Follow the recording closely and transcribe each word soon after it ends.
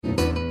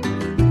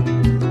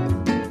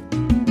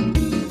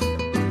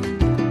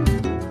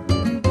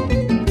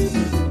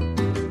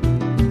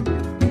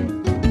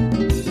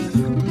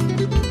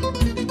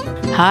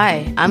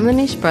Hi, I'm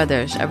Lenise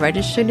Brothers, a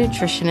registered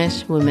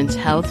nutritionist, women's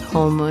health,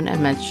 hormone,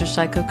 and menstrual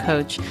cycle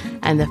coach,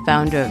 and the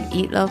founder of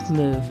Eat, Love,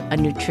 Move, a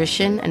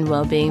nutrition and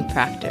well-being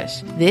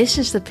practice. This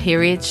is the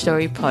Period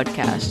Story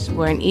Podcast,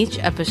 where in each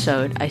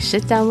episode, I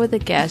sit down with a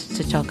guest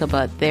to talk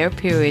about their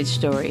period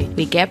story.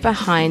 We get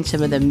behind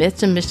some of the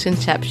myths and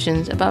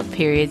misconceptions about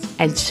periods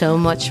and so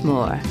much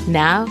more.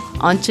 Now,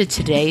 on to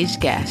today's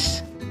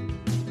guest.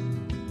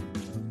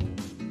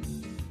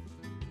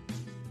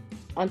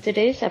 On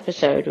today's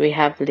episode, we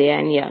have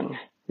Leanne Young.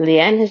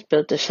 Leanne has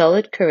built a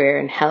solid career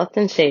in health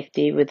and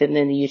safety within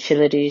the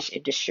utilities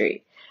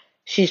industry.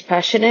 She's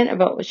passionate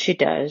about what she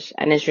does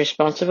and is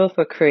responsible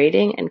for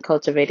creating and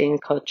cultivating a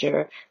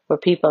culture where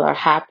people are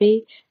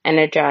happy,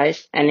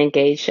 energized, and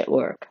engaged at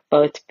work,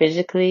 both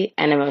physically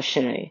and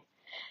emotionally.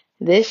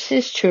 This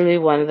is truly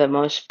one of the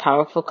most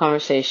powerful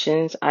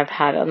conversations I've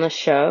had on the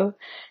show,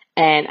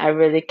 and I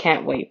really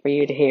can't wait for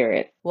you to hear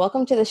it.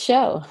 Welcome to the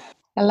show.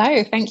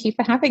 Hello, thank you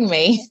for having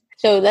me.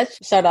 So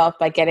let's start off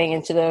by getting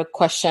into the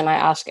question I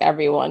ask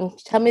everyone.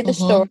 Tell me the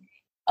story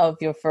of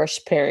your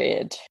first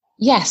period.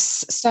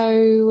 Yes,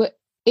 so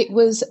it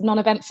was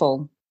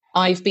non-eventful.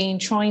 I've been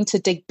trying to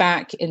dig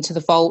back into the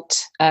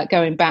vault,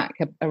 going back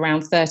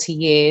around 30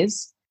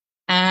 years.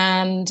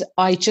 And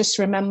I just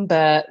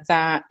remember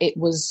that it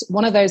was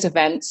one of those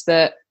events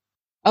that,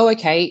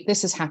 okay,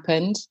 this has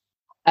happened.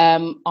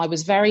 I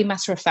was very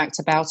matter of fact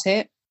about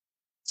it,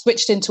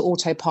 switched into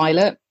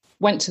autopilot,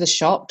 went to the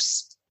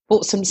shops,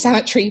 bought some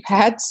sanitary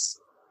pads,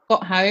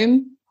 got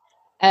home.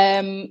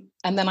 And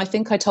then I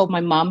think I told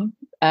my mum.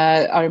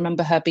 I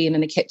remember her being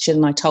in the kitchen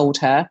and I told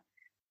her.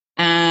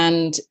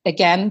 And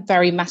again,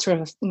 very matter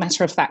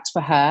of fact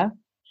for her.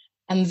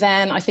 And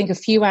then I think a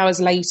few hours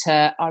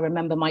later, I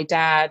remember my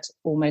dad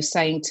almost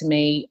saying to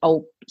me,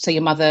 "Oh, so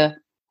your mother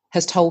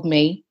has told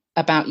me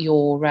about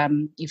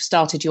you've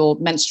started your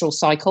menstrual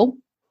cycle."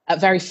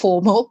 Very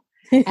formal.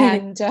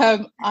 And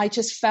I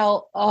just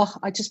felt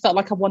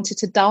like I wanted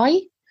to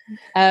die.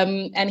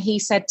 And he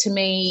said to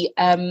me,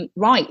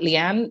 "Right,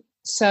 Leanne,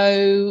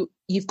 so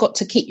you've got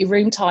to keep your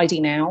room tidy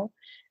now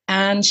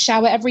and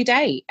shower every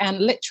day." And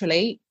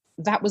literally,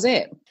 that was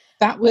it.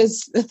 That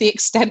was the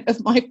extent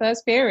of my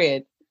first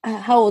period.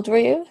 How old were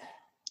you?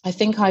 I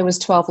think I was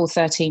 12 or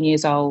 13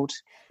 years old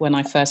when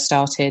I first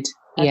started.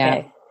 Okay.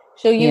 Yeah.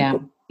 So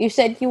you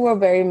said you were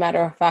very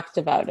matter of fact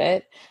about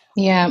it.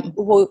 Yeah.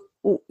 Well,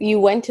 you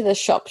went to the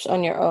shops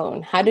on your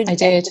own. I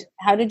did.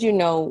 How did you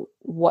know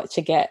what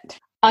to get?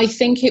 I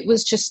think it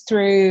was just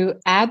through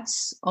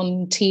ads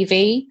on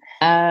TV.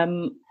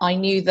 I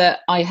knew that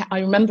I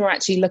remember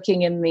actually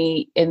looking in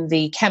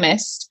the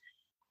chemist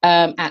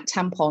at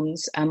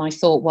tampons, and I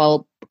thought,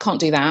 well, can't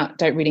do that.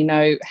 Don't really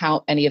know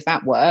how any of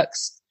that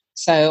works.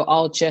 So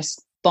I'll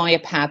just buy a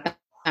pad.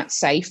 That's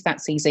safe.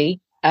 That's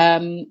easy.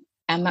 And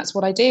that's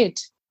what I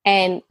did.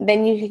 And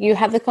then you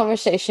had the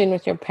conversation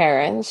with your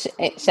parents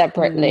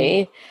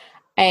separately.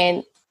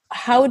 And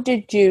how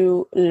did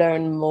you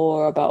learn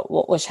more about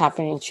what was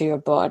happening to your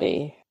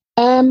body?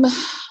 I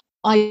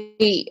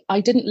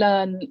didn't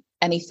learn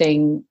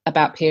anything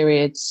about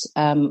periods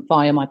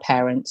via my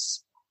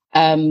parents.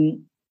 I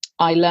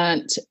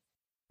learnt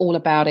all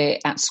about it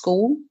at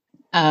school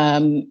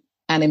and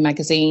in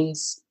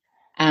magazines.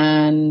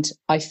 And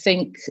I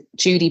think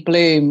Judy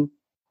Blume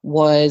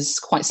was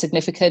quite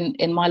significant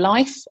in my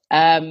life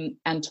and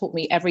taught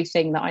me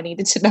everything that I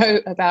needed to know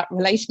about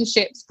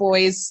relationships,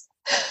 boys,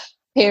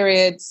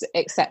 periods,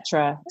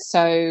 etc.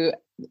 So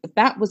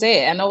that was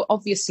it. And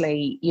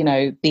obviously, you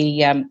know,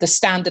 the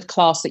standard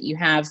class that you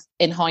have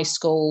in high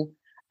school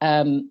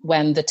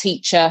when the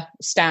teacher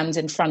stands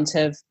in front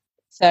of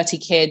 30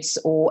 kids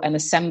or an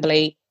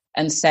assembly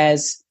and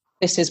says,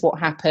 "This is what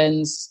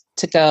happens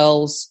to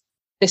girls,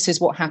 this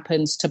is what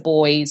happens to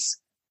boys."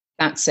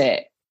 That's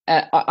it.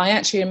 I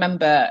actually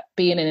remember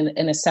being in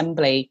an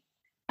assembly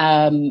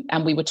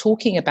and we were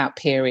talking about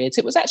periods.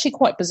 It was actually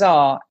quite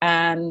bizarre.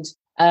 And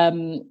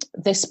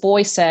this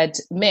boy said,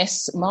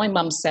 "Miss, my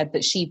mum said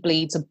that she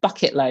bleeds a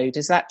bucket load.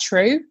 Is that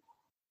true?"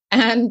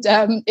 And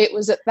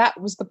that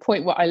was the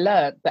point where I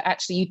learned that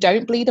actually you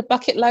don't bleed a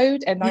bucket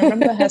load. And I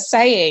remember her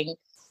saying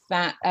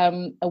that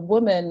a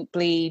woman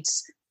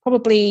bleeds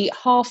probably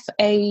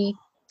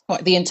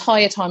the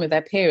entire time of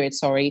their period,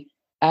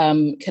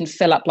 can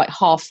fill up like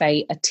half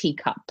a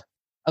teacup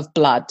of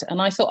blood.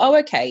 And I thought,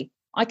 okay,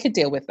 I could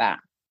deal with that.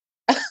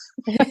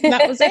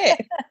 That was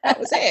it. That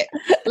was it.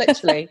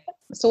 Literally.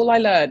 That's all I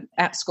learned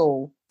at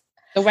school.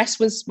 The rest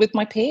was with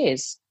my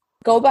peers.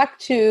 Go back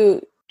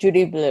to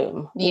Judy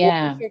Blume.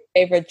 Yeah. What was your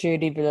favorite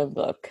Judy Blume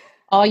book?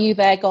 Are You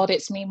There, God?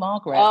 It's Me,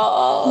 Margaret.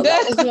 Oh,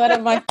 that was one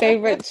of my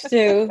favorites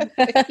too.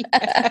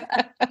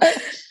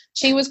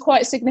 She was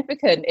quite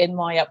significant in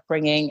my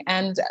upbringing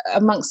and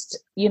amongst,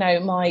 you know,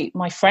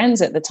 my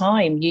friends at the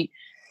time.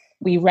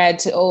 We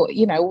read all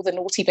the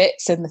naughty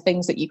bits and the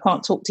things that you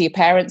can't talk to your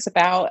parents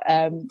about.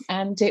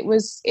 And it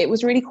was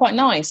really quite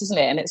nice, isn't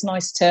it? And it's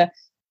nice to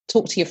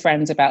talk to your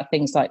friends about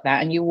things like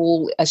that. And you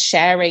all are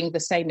sharing the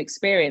same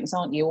experience,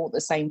 aren't you, all at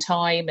the same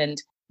time?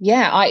 And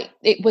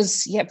it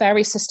was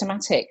very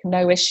systematic,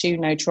 no issue,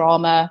 no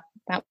drama.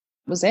 That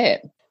was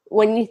it.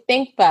 When you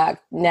think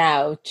back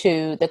now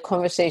to the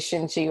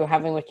conversations you were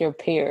having with your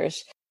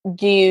peers,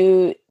 do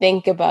you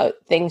think about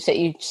things that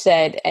you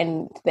said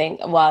and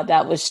think, wow,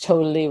 that was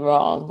totally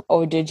wrong?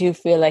 Or did you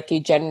feel like you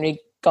generally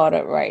got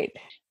it right?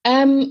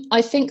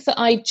 I think that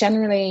I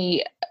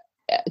generally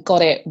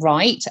got it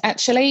right,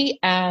 actually.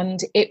 And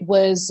it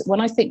was,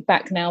 when I think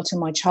back now to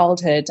my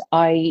childhood,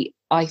 I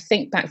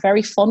think back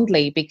very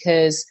fondly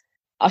because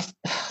I,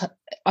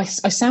 I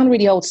sound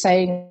really old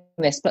saying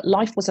this, but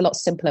life was a lot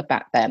simpler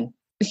back then.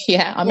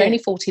 Yeah, I'm only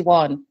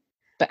 41,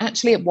 but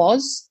actually it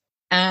was.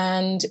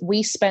 And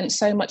we spent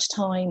so much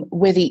time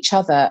with each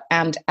other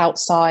and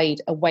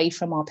outside, away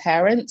from our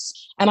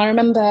parents. And I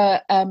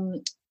remember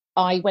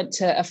I went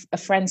to a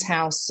friend's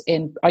house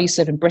I used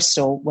to live in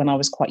Bristol when I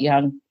was quite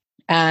young.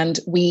 And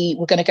we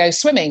were going to go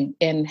swimming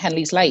in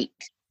Henleys Lake.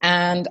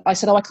 And I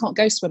said, oh, I can't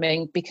go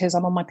swimming because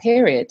I'm on my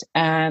period.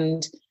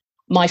 And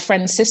my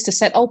friend's sister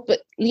said, oh, but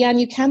Leanne,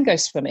 you can go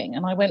swimming.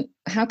 And I went,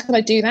 how can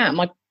I do that?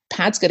 My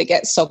pad's going to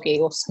get soggy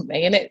or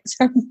something. And it's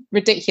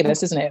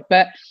ridiculous, isn't it?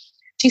 But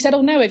she said,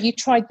 oh, no, have you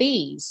tried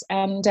these?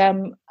 And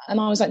I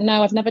was like,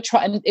 no, I've never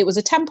tried. And it was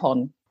a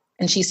tampon.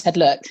 And she said,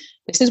 look,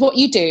 this is what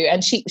you do.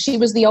 And she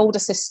was the older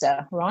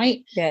sister,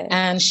 right? Yeah.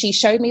 And she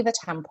showed me the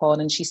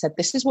tampon and she said,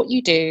 this is what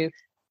you do,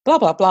 blah,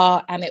 blah,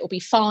 blah. And it will be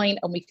fine.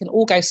 And we can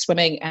all go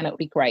swimming and it'll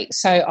be great.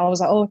 So I was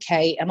like, oh,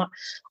 okay. And I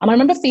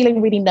remember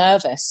feeling really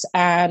nervous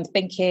and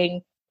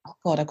thinking, oh,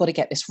 God, I've got to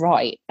get this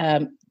right.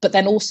 But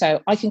then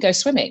also I can go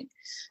swimming.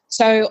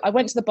 So I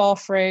went to the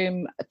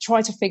bathroom,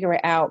 tried to figure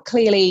it out,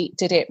 clearly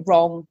did it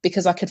wrong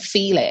because I could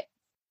feel it.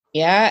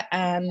 Yeah.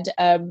 And,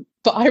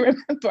 but I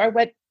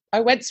remember I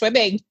went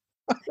swimming.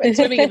 I went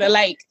swimming in the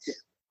lake.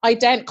 I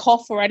didn't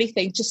cough or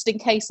anything just in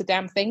case the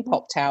damn thing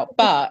popped out.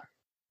 But,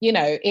 you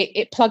know,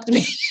 it plugged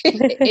me,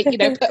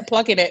 put a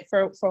plug in it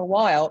for a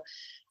while.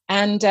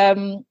 And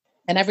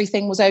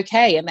everything was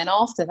okay. And then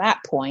after that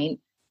point,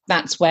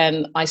 that's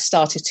when I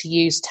started to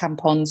use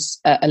tampons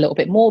a little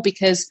bit more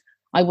because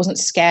I wasn't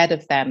scared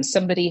of them.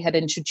 Somebody had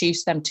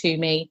introduced them to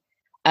me.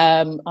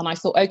 And I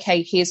thought,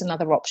 okay, here's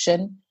another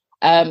option.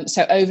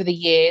 So over the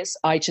years,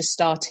 I just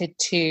started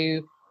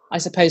to, I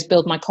suppose,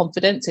 build my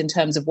confidence in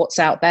terms of what's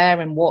out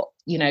there and what,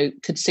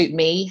 could suit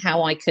me,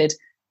 how I could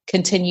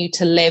continue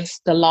to live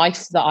the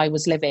life that I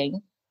was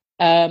living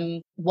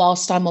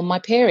whilst I'm on my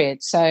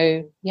period.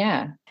 So,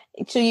 yeah.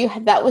 So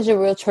that was a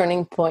real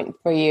turning point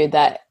for you,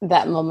 that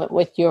moment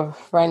with your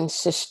friend's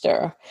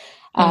sister.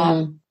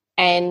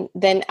 And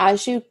then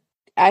as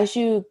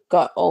you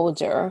got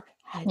older,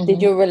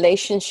 did your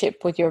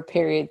relationship with your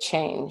period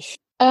change?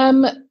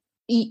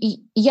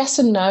 Yes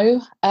and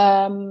no.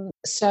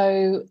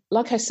 So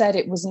like I said,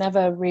 it was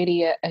never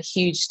really a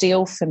huge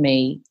deal for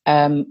me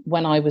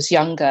when I was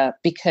younger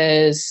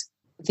because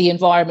the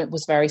environment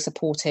was very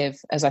supportive,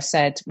 as I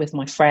said, with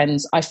my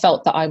friends. I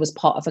felt that I was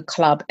part of a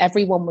club.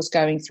 Everyone was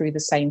going through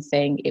the same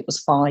thing. It was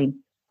fine.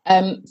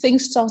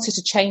 Things started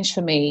to change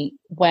for me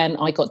when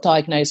I got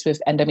diagnosed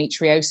with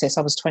endometriosis.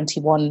 I was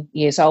 21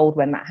 years old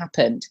when that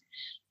happened.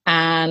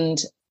 And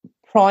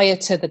prior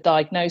to the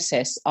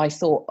diagnosis, I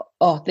thought,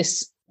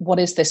 what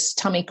is this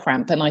tummy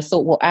cramp? And I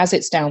thought, well, as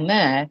it's down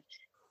there,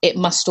 it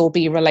must all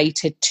be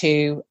related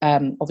to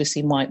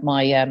obviously my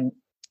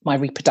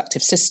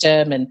reproductive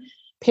system and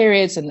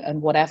periods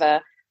and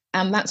whatever.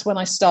 And that's when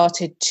I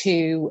started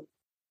to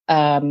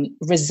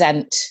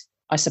resent,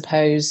 I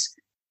suppose,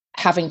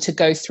 having to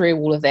go through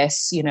all of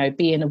this,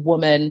 being a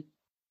woman,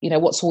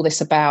 what's all this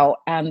about?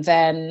 And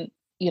then,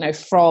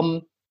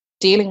 from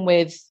dealing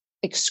with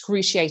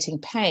excruciating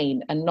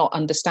pain and not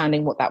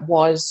understanding what that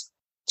was,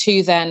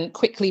 to then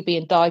quickly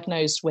being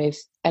diagnosed with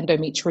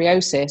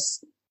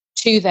endometriosis,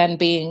 to then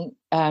being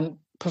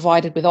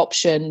provided with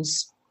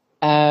options,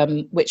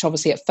 which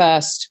obviously at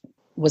first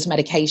was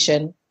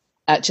medication,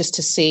 just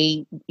to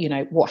see,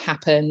 what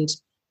happened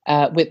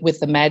with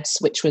the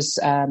meds, which was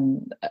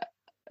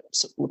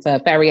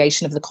the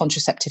variation of the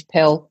contraceptive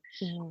pill.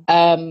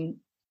 And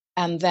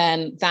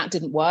then that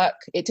didn't work.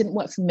 It didn't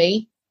work for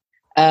me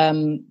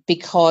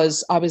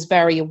because I was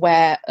very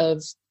aware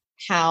of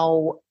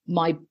how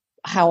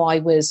I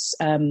was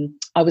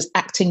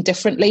acting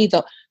differently.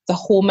 The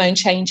hormone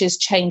changes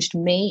changed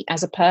me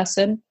as a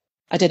person.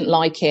 I didn't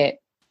like it.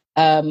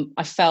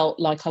 I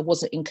felt like I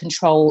wasn't in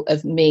control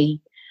of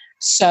me.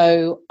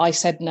 So I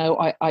said, no,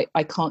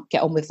 I can't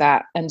get on with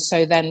that. And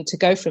so then to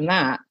go from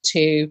that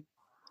to,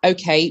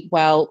 okay,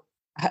 well,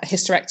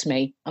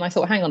 hysterectomy. And I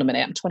thought, hang on a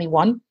minute, I'm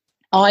 21.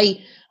 I'm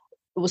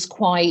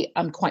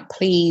quite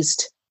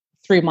pleased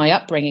through my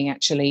upbringing,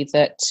 actually,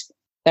 that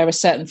there are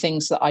certain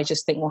things that I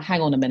just think, well,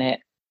 hang on a minute.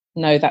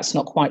 No, that's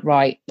not quite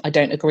right. I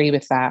don't agree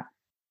with that.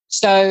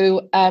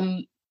 So,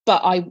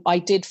 but I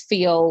did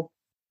feel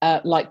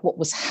like what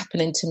was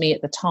happening to me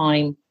at the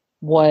time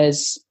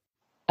was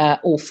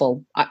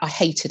awful. I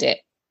hated it.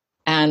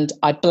 And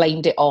I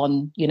blamed it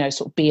on,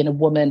 sort of being a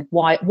woman.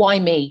 Why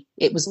me?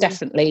 It was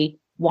definitely,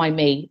 why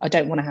me? I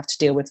don't want to have to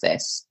deal with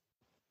this.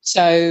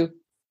 So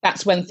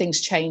that's when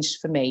things changed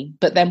for me.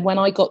 But then when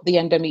I got the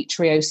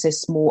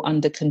endometriosis more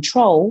under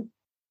control,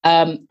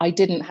 I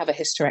didn't have a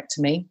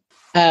hysterectomy.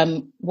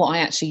 what I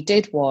actually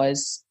did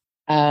was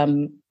that's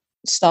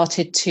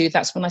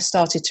when I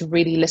started to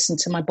really listen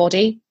to my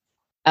body,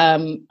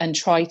 and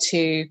try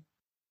to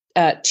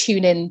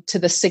tune in to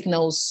the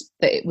signals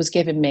that it was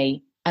giving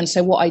me. And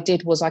so what I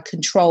did was I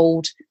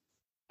controlled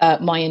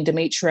my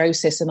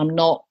endometriosis, and I'm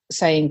not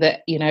saying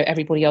that,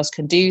 everybody else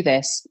can do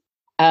this,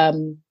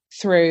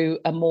 through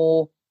a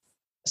more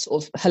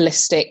sort of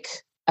holistic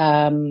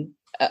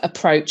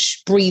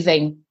approach,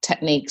 breathing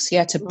techniques,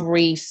 to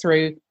breathe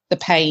through the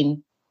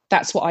pain.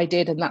 That's what I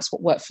did, and that's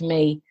what worked for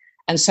me.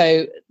 And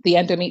so the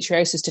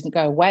endometriosis didn't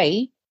go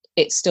away.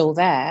 It's still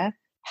there.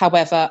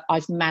 However,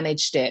 I've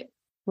managed it.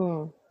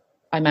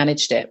 I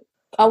managed it.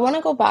 I want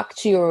to go back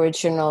to your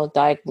original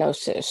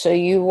diagnosis. So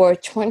you were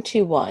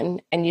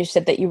 21 and you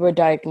said that you were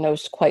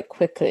diagnosed quite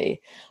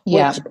quickly,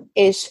 which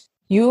is,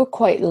 you were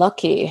quite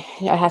lucky,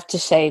 I have to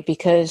say,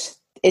 because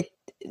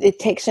it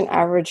takes an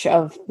average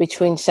of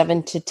between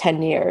 7 to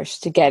 10 years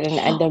to get an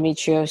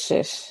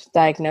endometriosis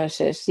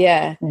diagnosis.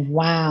 Yeah.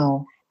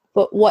 Wow.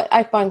 But what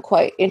I find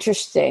quite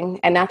interesting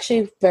and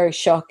actually very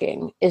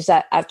shocking is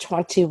that at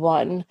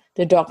 21,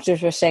 the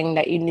doctors were saying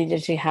that you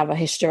needed to have a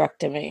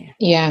hysterectomy.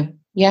 Yeah.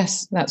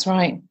 Yes, that's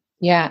right.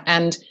 Yeah.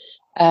 And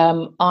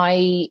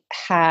I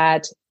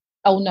had,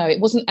 oh no, it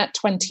wasn't at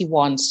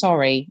 21,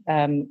 sorry.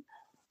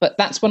 But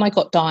that's when I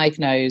got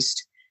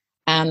diagnosed.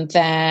 And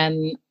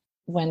then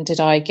when did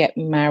I get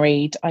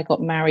married? I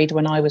got married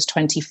when I was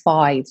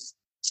 25.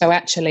 So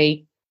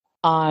actually,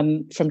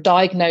 from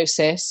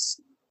diagnosis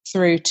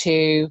through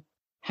to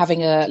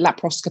having a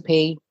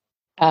laparoscopy,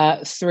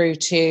 through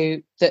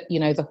to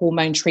the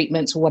hormone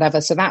treatments or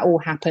whatever. So that all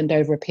happened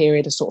over a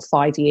period of sort of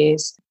 5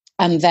 years.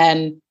 And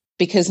then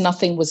because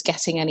nothing was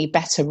getting any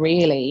better,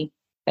 really,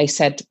 they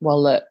said,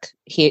 well, look,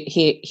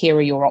 here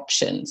are your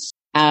options.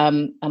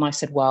 And I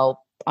said,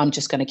 well, I'm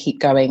just going to keep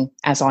going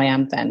as I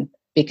am then,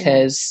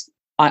 because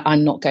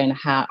I'm not going to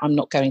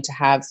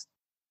have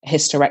a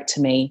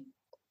hysterectomy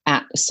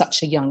at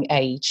such a young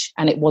age.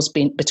 And it was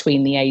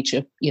between the age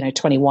of,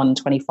 21 and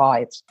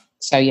 25.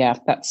 So yeah,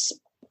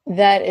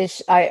 that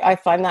is, I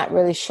find that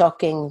really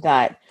shocking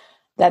that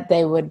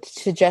they would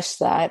suggest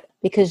that,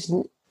 because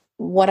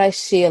what I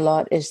see a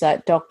lot is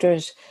that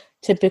doctors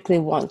typically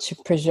want to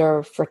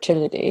preserve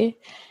fertility.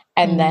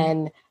 And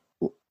then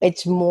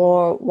it's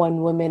more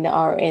when women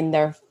are in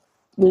their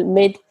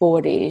mid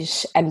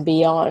 40s and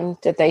beyond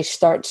that they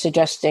start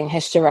suggesting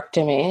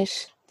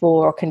hysterectomies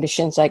for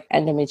conditions like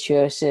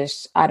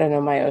endometriosis,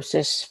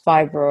 adenomyosis,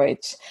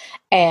 fibroids.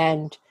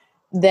 And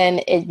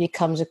then it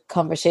becomes a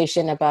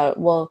conversation about,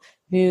 well,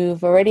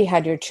 you've already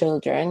had your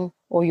children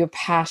or you're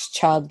past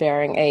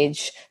childbearing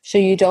age, so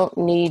you don't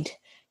need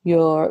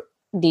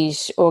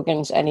these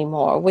organs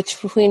anymore,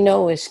 which we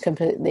know is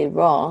completely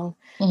wrong.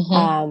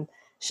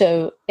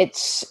 So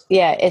it's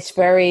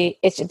very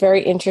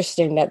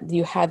interesting that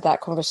you had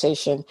that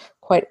conversation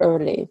quite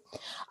early.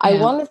 I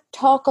want to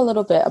talk a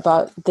little bit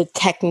about the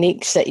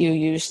techniques that you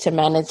use to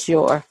manage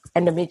your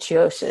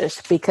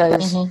endometriosis,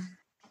 because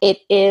it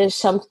is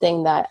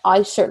something that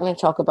I certainly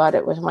talk about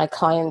it with my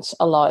clients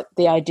a lot.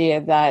 The idea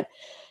that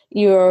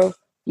you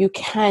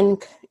can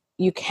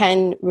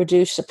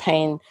reduce the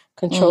pain,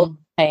 control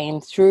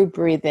pain through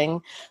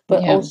breathing,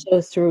 but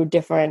also through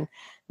different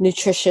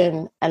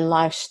nutrition and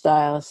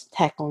lifestyles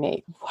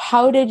technique.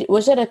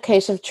 Was it a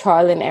case of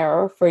trial and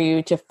error for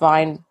you to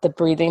find the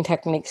breathing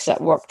techniques that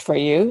worked for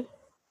you?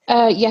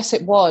 Yes,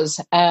 it was.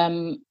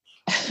 I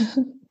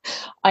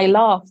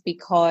laugh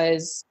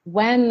because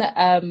when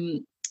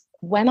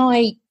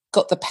I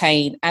got the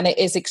pain, and it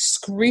is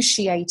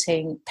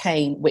excruciating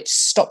pain, which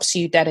stops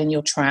you dead in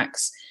your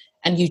tracks,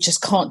 and you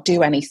just can't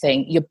do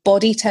anything. Your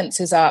body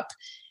tenses up,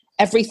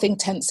 everything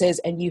tenses,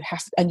 and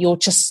you're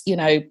just,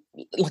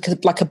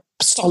 like a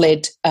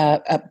solid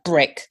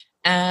brick.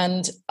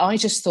 And I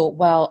just thought,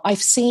 well,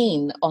 I've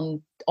seen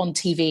on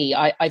TV,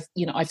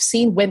 I've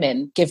seen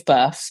women give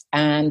birth,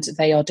 and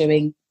they are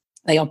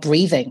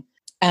breathing,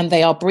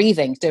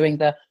 doing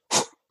the,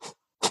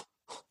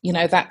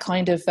 that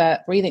kind of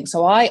breathing.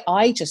 So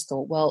I just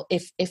thought, well,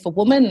 if a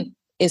woman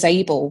is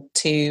able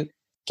to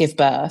give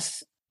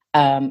birth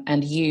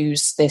and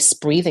use this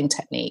breathing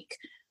technique,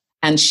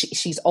 and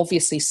she's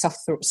obviously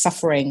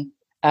suffering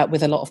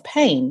with a lot of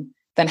pain,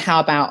 then how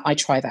about I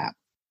try that?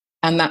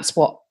 And that's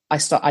what I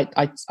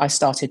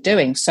started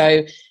doing.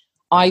 So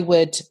I'm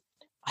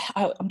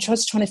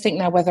just trying to think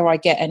now whether I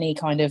get any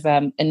kind of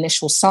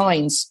initial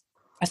signs.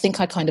 I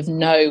think I kind of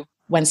know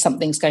when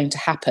something's going to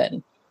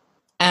happen.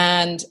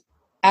 And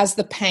as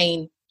the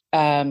pain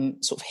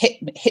sort of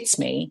hits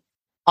me,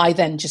 I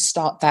then just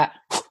start that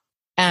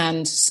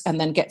and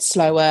then get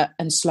slower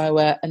and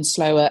slower and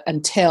slower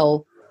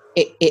until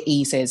it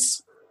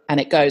eases and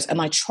it goes.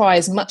 And I try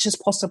as much as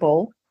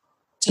possible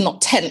to not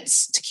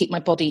tense, to keep my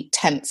body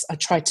tense. I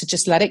try to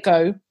just let it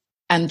go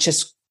and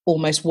just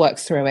almost work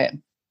through it.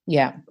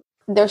 Yeah.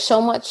 There's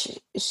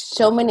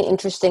so many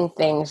interesting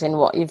things in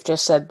what you've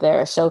just said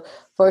there. So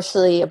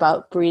firstly,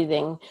 about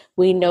breathing,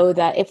 we know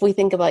that if we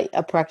think about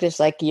a practice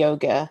like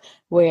yoga,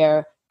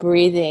 where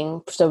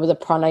breathing, so the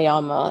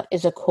pranayama,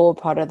 is a core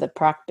part of the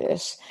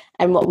practice.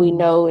 And what we Mm.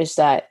 know is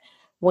that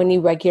when you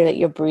regulate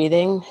your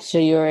breathing, so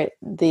you're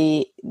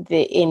the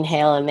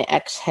inhale and the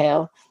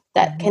exhale,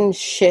 that Mhm. can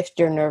shift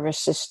your nervous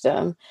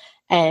system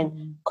and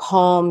Mm.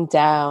 calm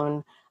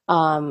down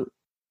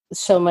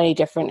so many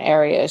different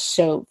areas,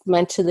 so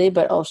mentally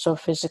but also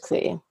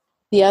physically.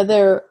 The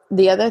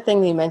other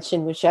thing you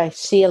mentioned, which I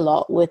see a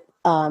lot with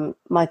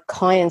my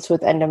clients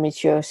with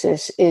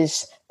endometriosis,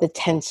 is the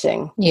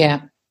tensing.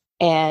 Yeah.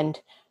 And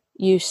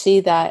you see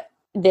that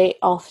they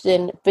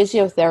often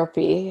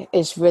physiotherapy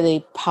is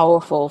really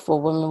powerful for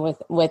women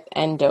with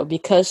endo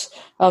because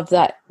of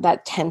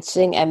that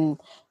tensing and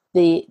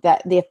the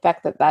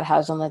effect that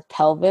has on the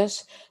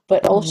pelvis,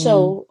 but Mm.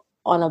 also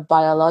on a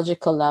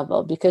biological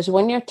level, because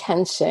when you're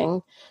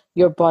tensing,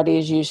 your body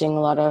is using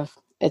a lot of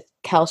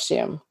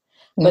calcium,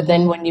 but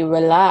then Hmm. when you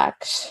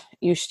relax,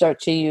 you start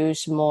to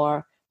use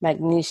more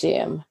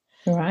magnesium.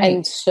 And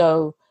Right.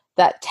 so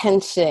that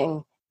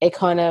tensing, it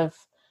kind of,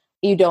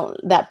 you don't,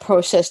 that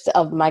process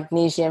of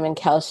magnesium and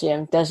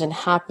calcium doesn't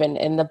happen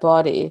in the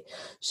body.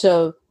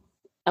 So,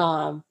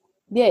 um,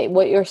 yeah,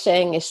 what you're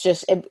saying is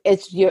just,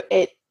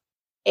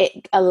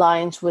 it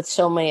aligns with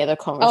so many other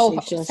Oh,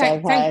 conversations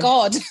I've thank had.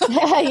 God.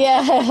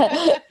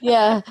 Yeah,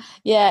 yeah,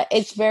 yeah.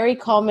 It's very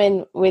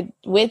common with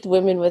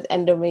women with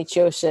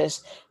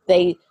endometriosis.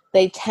 They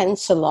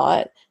tense a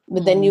lot,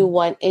 but then you Mm.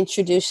 want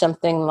introduce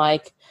something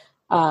like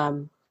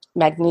um,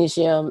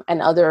 magnesium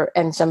and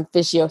some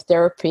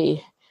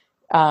physiotherapy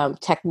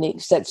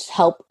techniques that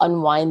help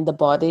unwind the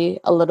body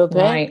a little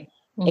bit. Right.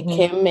 It Hmm.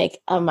 can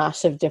make a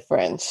massive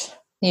difference.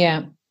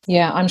 Yeah.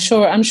 Yeah. I'm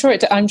sure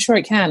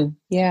it can.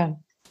 Yeah.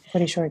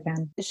 Pretty sure it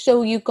can.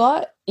 So you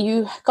got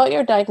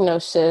your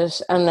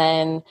diagnosis, and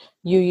then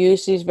you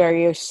use these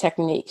various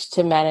techniques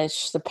to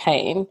manage the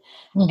pain,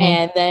 Hmm.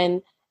 and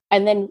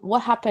then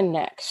what happened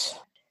next?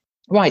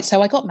 Right.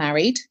 So I got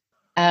married,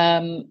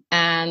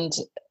 and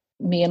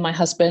me and my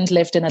husband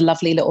lived in a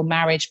lovely little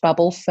marriage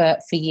bubble for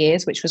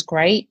years, which was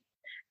great.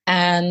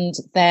 And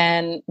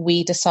then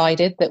we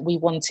decided that we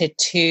wanted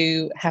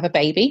to have a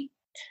baby.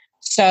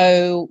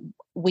 So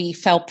we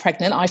fell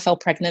pregnant. I fell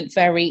pregnant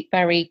very,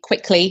 very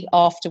quickly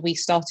after we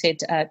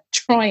started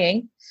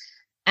trying.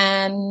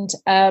 And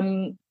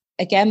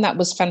again, that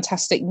was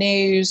fantastic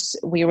news.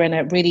 We were in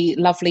a really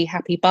lovely,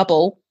 happy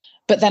bubble.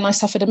 But then I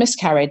suffered a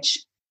miscarriage.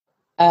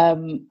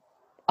 Um,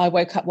 I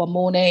woke up one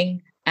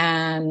morning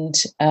and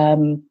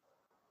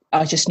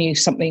I just knew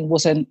something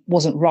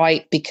wasn't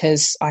right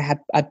because I had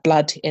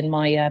blood in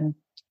my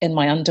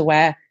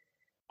underwear.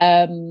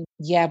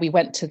 Yeah, we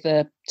went to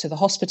the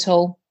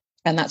hospital,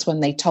 and that's when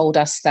they told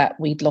us that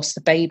we'd lost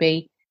the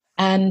baby.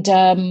 And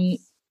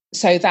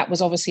so that was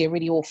obviously a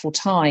really awful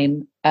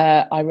time.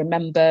 I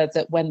remember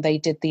that when they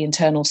did the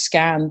internal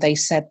scan, they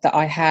said that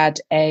I had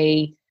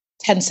a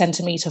 10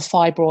 centimeter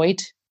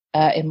fibroid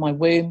in my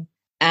womb,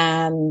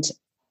 and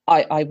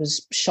I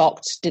was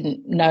shocked,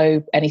 didn't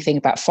know anything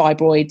about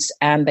fibroids,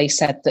 and they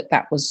said that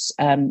that was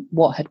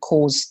what had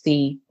caused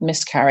the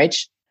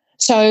miscarriage.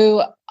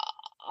 So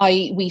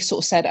we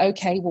sort of said,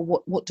 okay,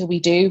 well, what do we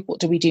do? What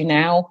do we do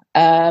now?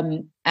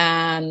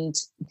 And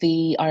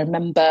I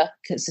remember,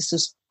 because this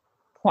was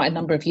quite a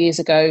number of years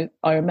ago,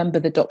 I remember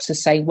the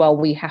doctors saying, well,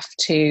 we have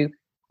to,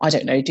 I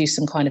don't know, do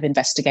some kind of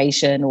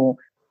investigation or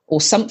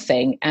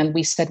something. And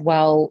we said,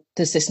 well,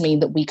 does this mean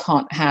that we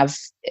can't have,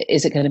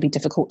 is it going to be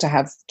difficult to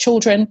have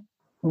children,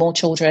 more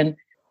children?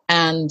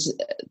 And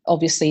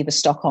obviously the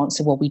stock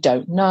answer, well, we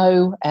don't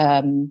know.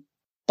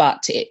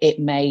 But it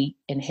may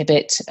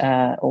inhibit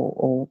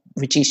or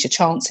reduce your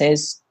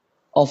chances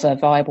of a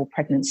viable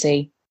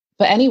pregnancy.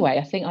 But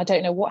anyway, I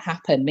don't know what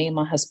happened. Me and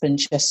my husband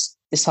just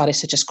decided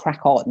to just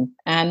crack on,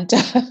 and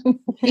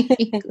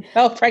we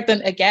fell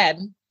pregnant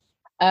again.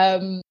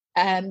 And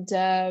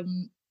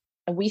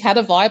we had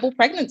a viable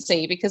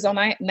pregnancy because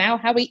I now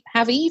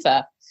have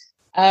Eva.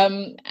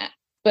 Um,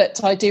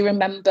 but I do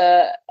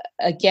remember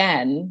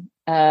again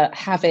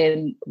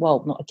having,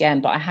 well, not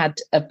again, but I had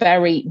a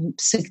very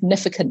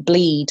significant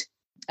bleed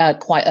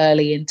quite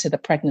early into the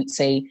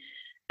pregnancy.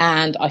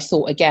 And I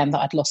thought again that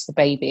I'd lost the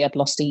baby, I'd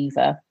lost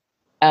Eva.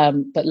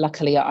 But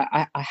luckily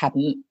I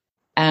hadn't.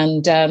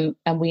 And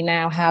we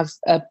now have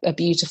a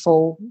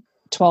beautiful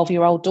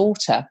 12-year-old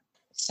daughter.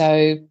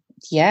 So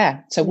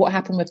yeah. So what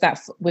happened with that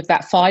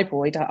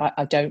fibroid?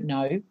 I don't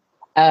know.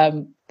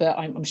 But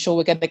I'm sure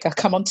we're going to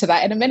come on to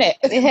that in a minute.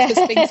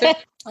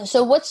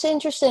 So what's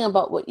interesting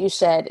about what you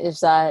said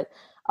is that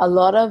a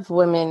lot of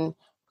women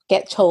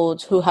get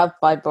told who have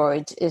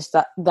fibroids is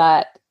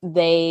that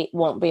they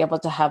won't be able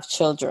to have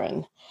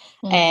children,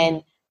 Mm.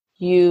 and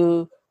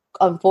you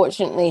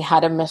unfortunately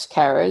had a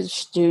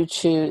miscarriage due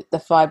to the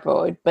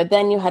fibroid, but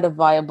then you had a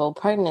viable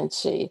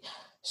pregnancy. Mm.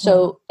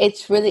 So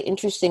it's really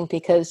interesting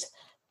because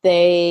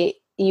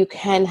you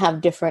can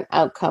have different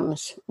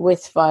outcomes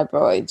with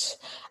fibroids.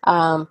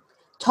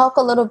 Talk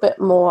a little bit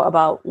more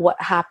about what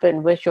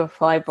happened with your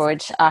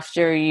fibroids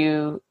after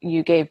you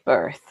gave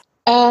birth.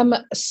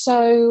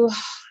 So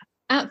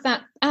at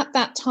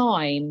that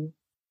time,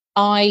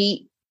 I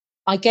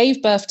I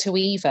gave birth to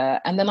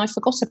Eva and then I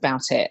forgot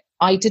about it.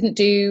 I didn't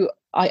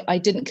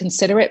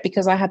consider it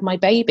because I had my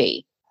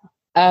baby.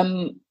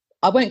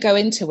 I won't go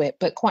into it,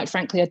 but quite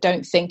frankly, I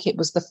don't think it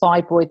was the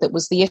fibroid that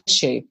was the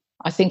issue.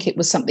 I think it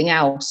was something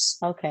else.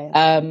 Okay.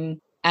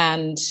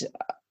 And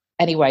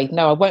anyway,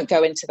 no, I won't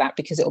go into that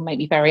because it will make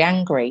me very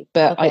angry.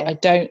 But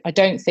Okay. I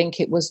don't think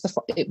it was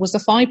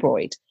the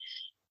fibroid.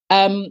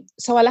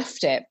 So I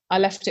left it. I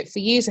left it for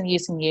years and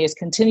years and years.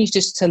 Continued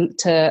just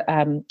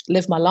to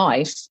live my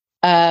life.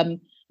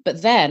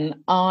 But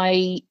then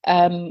I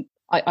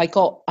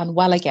got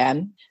unwell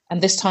again,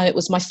 and this time it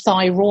was my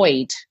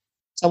thyroid.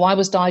 So I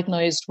was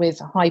diagnosed with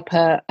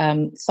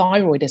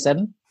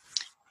hyperthyroidism,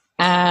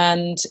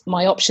 and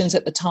my options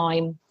at the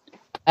time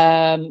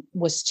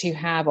was to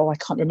have, I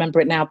can't remember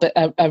it now, but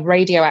a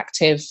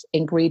radioactive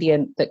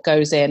ingredient that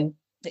goes in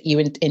that you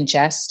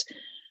ingest,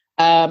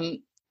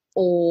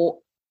 or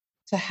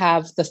to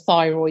have the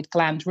thyroid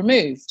gland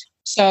removed.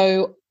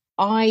 So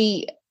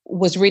I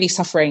was really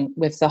suffering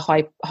with the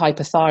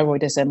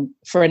hyperthyroidism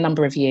for a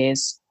number of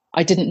years.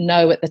 I didn't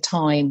know at the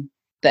time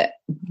that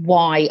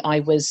why I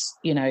was,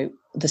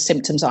 the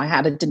symptoms I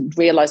had. I didn't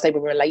realize they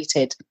were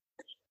related.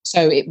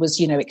 So it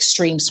was,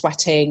 extreme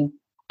sweating,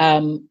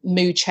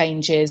 mood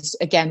changes,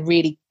 again,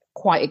 really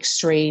quite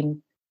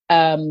extreme,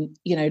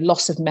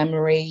 loss of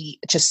memory,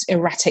 just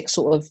erratic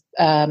sort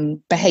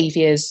of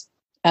behaviors.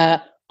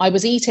 I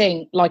was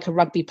eating like a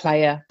rugby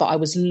player, but I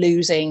was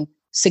losing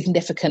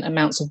significant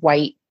amounts of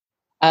weight.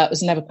 I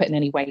was never putting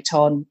any weight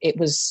on. It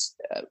was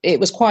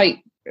quite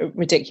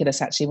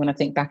ridiculous, actually, when I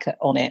think back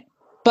on it.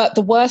 But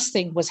the worst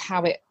thing was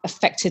how it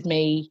affected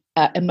me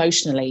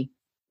emotionally,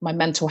 my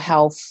mental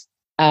health.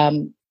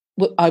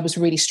 I was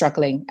really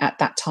struggling at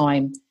that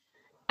time.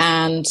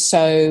 And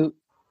so,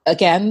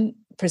 again,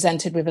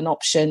 presented with an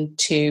option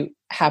to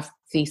have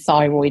the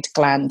thyroid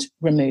gland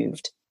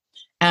removed.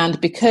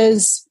 And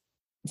because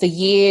the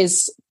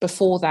years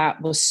before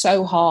that was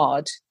so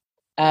hard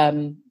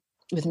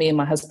with me and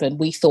my husband,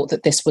 we thought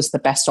that this was the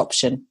best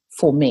option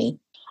for me.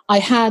 I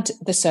had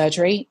the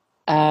surgery.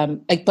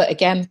 But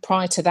again,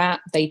 prior to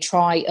that, they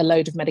try a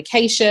load of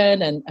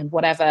medication and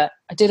whatever.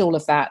 I did all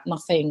of that.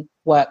 Nothing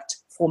worked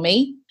for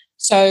me.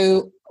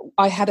 So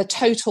I had a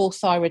total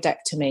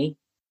thyroidectomy.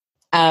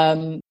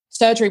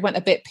 Surgery went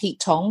a bit Pete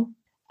Tong.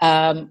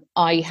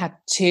 I had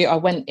to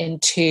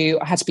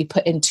be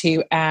put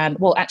into, and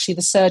well, actually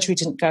the surgery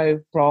didn't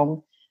go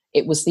wrong.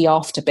 It was the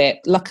after bit.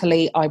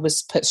 Luckily, I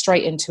was put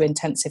straight into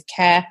intensive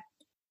care.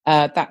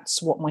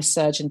 That's what my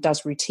surgeon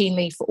does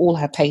routinely for all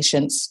her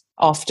patients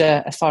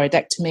after a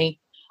thyroidectomy.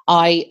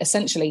 I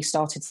essentially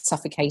started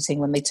suffocating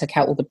when they took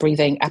out all the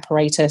breathing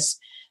apparatus.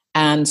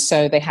 And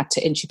so they had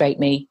to intubate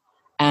me.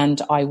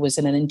 And I was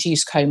in an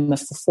induced coma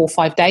for 4 or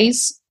 5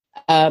 days.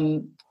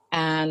 And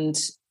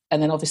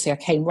then obviously I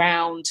came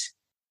round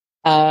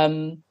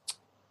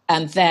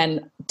and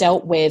then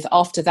dealt with,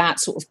 after that,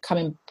 sort of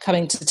coming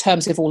to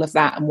terms with all of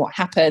that and what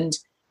happened,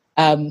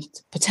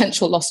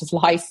 potential loss of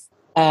life.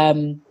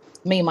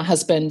 Me and my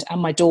husband and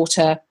my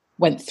daughter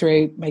went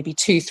through maybe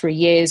 2-3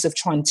 years of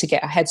trying to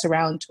get our heads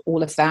around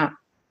all of that.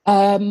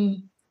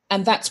 And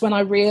that's when I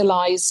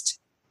realized,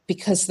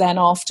 because then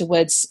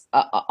afterwards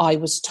I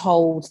was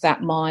told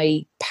that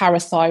my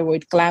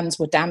parathyroid glands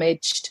were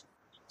damaged.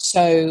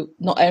 So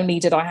not only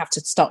did I have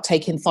to start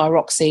taking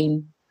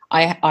thyroxine,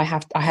 I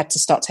had to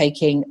start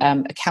taking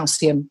a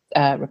calcium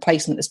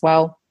replacement as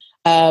well.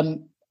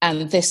 And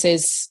this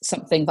is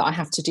something that I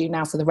have to do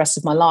now for the rest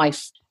of my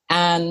life.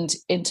 And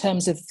in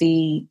terms of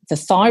the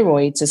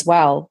thyroids as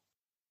well,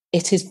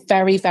 it is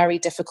very, very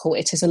difficult.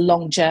 It is a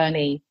long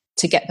journey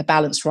to get the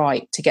balance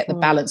right, to get the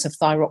balance of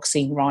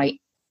thyroxine right.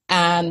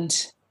 And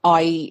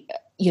I,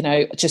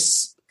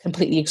 just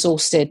completely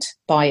exhausted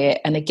by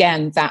it. And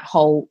again, that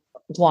whole,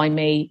 why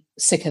me,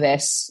 sick of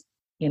this,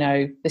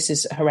 this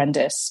is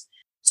horrendous.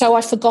 So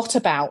I forgot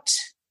about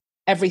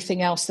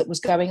everything else that was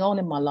going on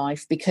in my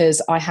life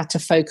because I had to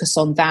focus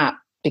on that,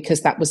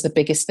 because that was the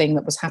biggest thing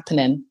that was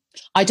happening.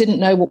 I didn't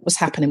know what was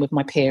happening with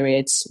my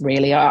periods,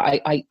 really.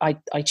 I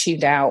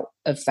tuned out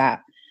of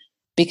that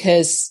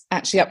because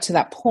actually up to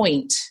that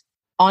point,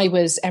 I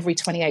was every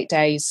 28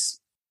 days,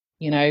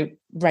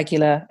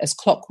 regular as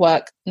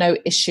clockwork, no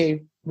issue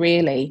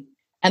really.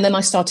 And then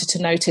I started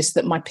to notice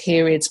that my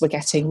periods were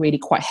getting really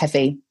quite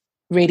heavy,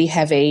 really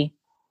heavy.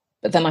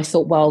 But then I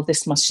thought, well,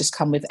 this must just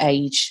come with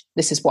age.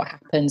 This is what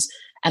happens.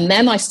 And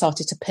then I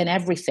started to pin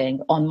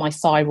everything on my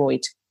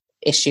thyroid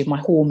issue, my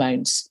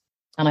hormones.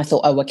 And I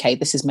thought, oh, okay,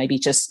 this is maybe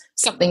just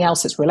something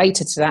else that's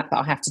related to that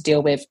I have to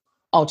deal with.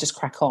 I'll just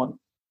crack on.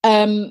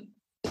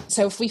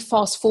 So if we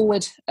fast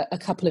forward a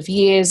couple of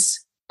years,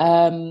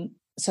 so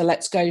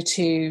let's go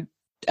to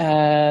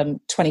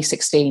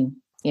 2016.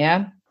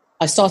 Yeah,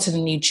 I started a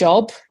new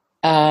job.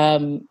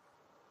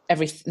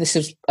 This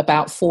was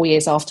about 4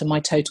 years after my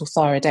total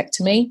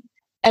thyroidectomy.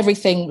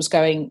 Everything was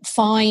going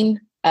fine.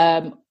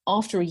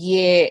 After a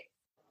year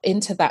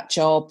into that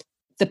job,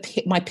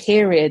 my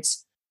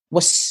periods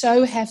were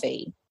so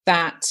heavy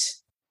that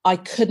I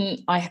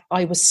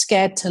was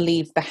scared to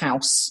leave the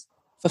house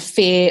for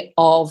fear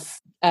of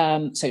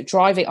So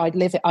driving, I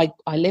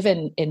live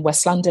in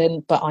West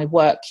London, but I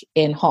work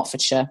in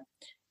Hertfordshire.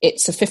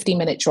 It's a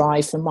 50-minute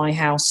drive from my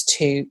house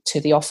to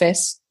the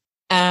office.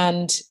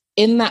 And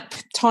in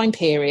that time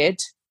period,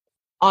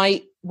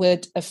 I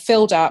would have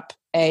filled up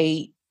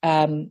a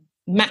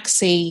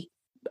maxi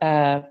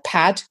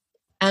pad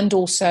and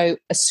also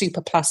a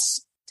Super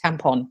Plus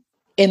tampon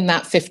in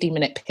that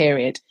 50-minute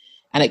period.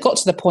 And it got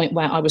to the point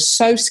where I was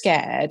so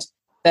scared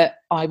that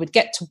I would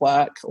get to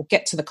work or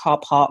get to the car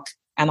park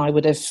and I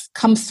would have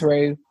come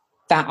through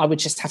that I would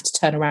just have to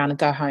turn around and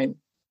go home.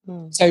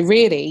 So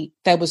really,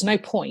 there was no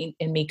point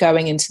in me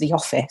going into the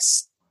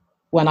office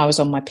when I was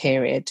on my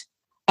period.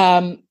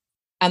 And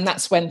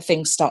that's when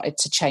things started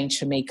to change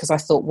for me, because I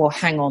thought, well,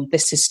 hang on,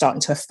 this is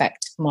starting to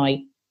affect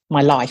my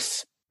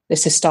life.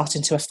 This is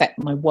starting to affect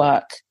my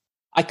work.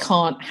 How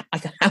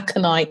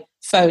can I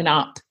phone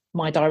up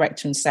my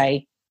director and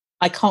say,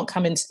 I can't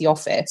come into the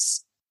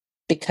office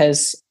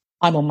because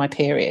I'm on my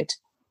period?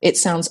 It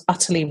sounds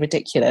utterly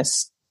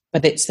ridiculous,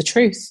 but it's the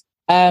truth.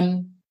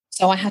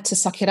 So I had to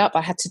suck it up.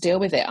 I had to deal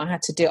with it. I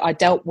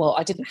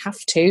didn't have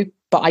to,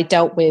 but I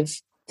dealt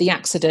with the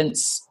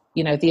accidents,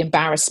 the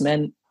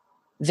embarrassment,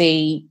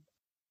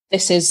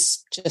 this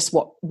is just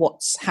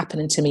what's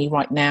happening to me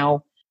right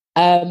now.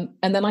 And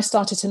then I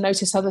started to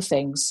notice other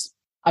things.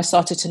 I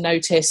started to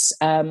notice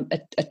a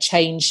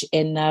change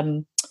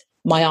in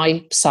my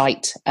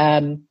eyesight.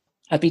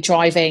 I'd be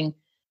driving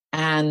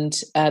and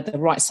the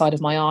right side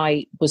of my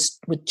eye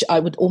I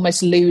would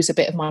almost lose a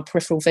bit of my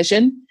peripheral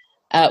vision,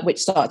 which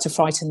started to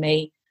frighten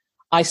me.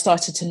 I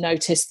started to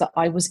notice that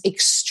I was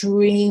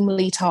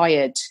extremely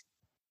tired.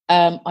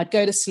 I'd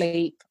go to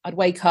sleep, I'd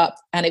wake up,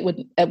 and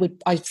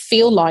I'd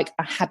feel like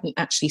I hadn't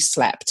actually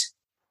slept.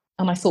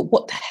 And I thought,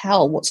 what the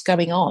hell? What's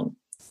going on?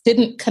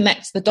 Didn't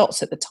connect the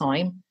dots at the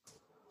time.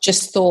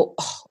 Just thought,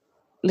 oh,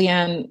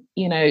 Leanne,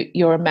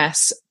 you're a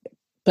mess,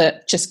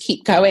 but just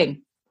keep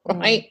going,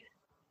 right?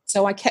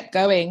 So I kept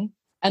going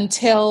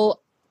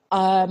until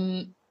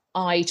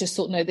I just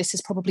thought, no, this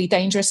is probably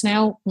dangerous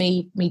now.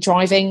 Me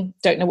driving,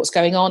 don't know what's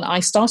going on. I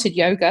started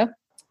yoga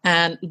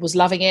and was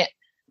loving it.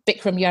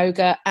 Bikram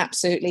yoga,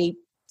 absolutely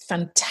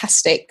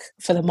fantastic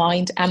for the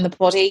mind and the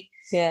body.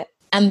 Yeah.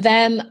 And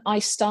then I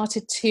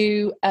started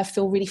to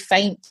feel really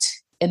faint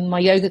in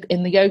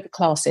the yoga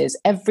classes.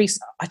 I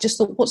just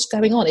thought, what's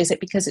going on? Is it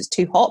because it's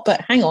too hot?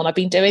 But hang on, I've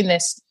been doing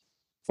this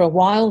for a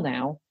while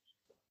now.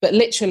 But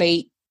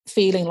literally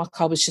feeling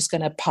like I was just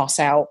going to pass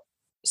out.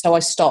 So I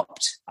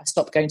stopped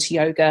going to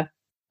yoga.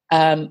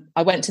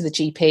 I went to the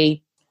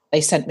GP.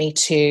 They sent me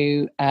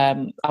to,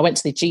 I went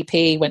to the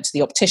GP, went to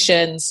the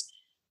opticians,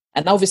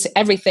 and obviously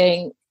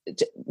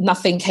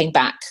nothing came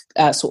back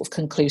sort of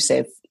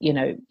conclusive.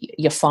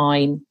 You're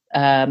fine.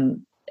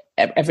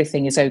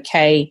 Everything is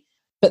okay.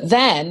 But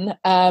then,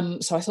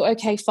 so I thought,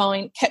 okay,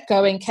 fine, kept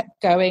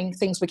going.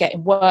 Things were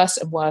getting worse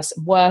and worse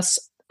and worse.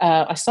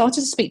 I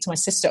started to speak to my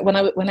sister.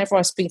 Whenever I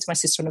was speaking to my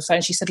sister on the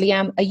phone, she said,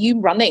 Leanne, are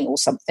you running or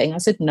something? I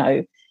said,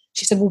 no.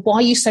 She said, well, why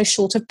are you so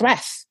short of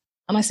breath?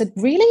 And I said,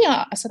 really?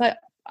 I said,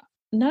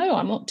 no,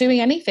 I'm not doing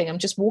anything. I'm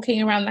just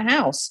walking around the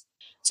house.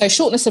 So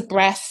shortness of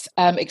breath,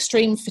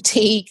 extreme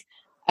fatigue,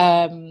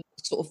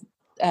 sort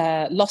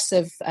of loss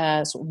of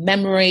sort of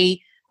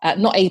memory,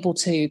 not able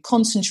to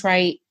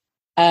concentrate.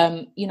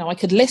 I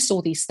could list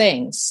all these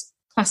things,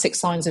 classic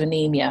signs of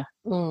anemia.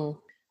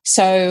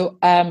 So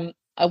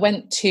I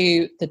went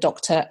to the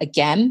doctor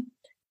again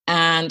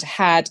and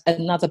had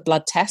another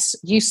blood test,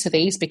 used to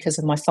these because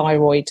of my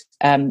thyroid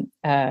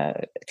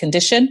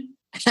condition.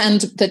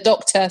 And the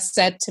doctor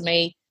said to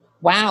me,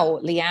 wow,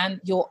 Leanne,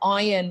 your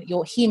iron,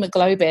 your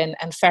hemoglobin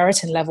and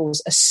ferritin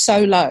levels are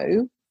so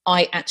low,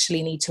 I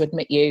actually need to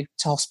admit you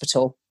to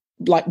hospital,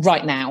 like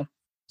right now.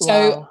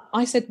 So wow.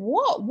 I said,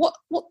 what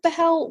the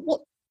hell?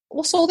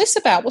 What's all this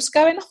about? What's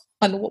going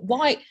on?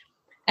 Why?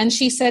 And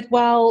she said,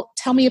 well,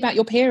 tell me about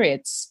your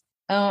periods.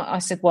 I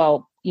said,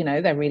 well,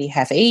 they're really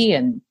heavy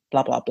and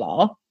blah, blah,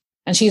 blah.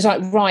 And she's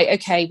like, right,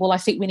 okay, well, I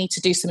think we need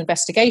to do some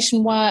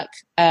investigation work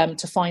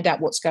to find out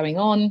what's going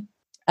on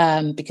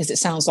because it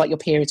sounds like your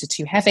periods are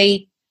too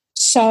heavy.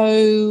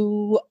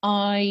 So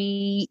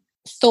I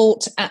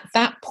thought at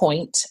that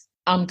point,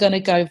 I'm going to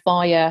go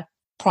via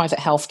private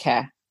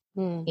healthcare.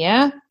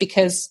 Yeah,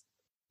 because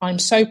I'm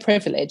so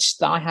privileged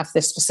that I have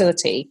this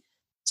facility.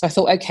 So I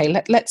thought, okay,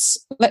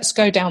 let's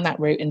go down that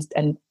route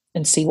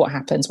and see what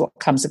happens, what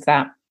comes of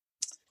that.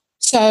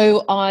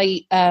 So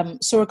I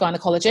saw a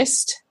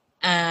gynecologist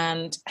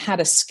and had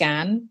a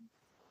scan,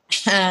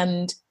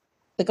 and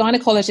the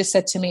gynecologist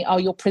said to me, oh,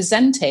 you're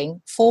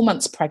presenting 4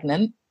 months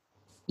pregnant.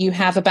 You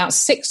have about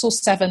 6 or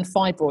 7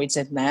 fibroids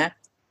in there,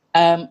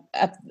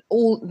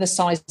 all the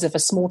size of a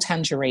small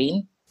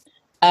tangerine.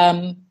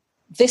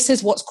 This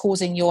is what's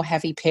causing your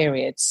heavy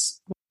periods.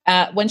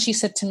 When she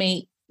said to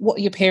me, what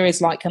are your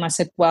periods like? And I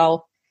said,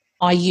 well,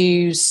 I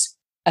use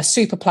a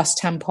Super Plus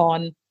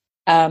tampon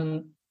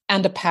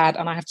and a pad,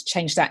 and I have to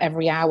change that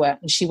every hour.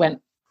 And she went,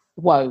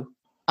 whoa.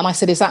 And I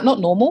said, is that not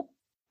normal?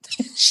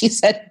 She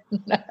said,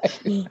 no.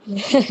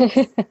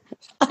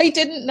 I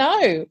didn't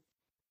know.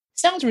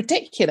 Sounds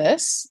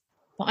ridiculous.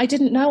 But I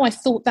didn't know. I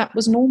thought that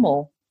was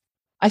normal.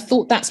 I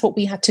thought that's what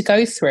we had to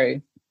go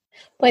through.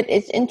 But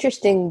it's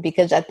interesting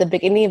because at the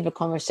beginning of the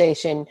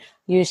conversation,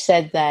 you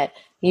said that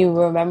you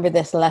remember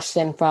this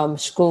lesson from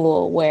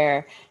school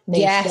where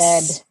they said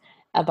Yes.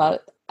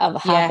 about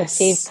of half a Yes.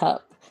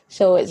 teacup.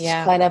 So it's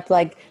Yeah. kind of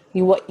like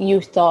what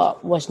you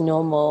thought was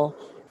normal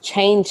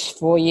changed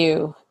for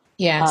you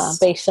Yes.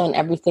 based on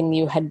everything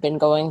you had been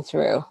going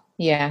through.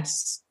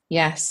 Yes.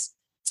 Yes.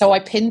 So I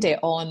pinned it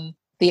on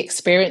the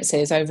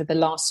experiences over the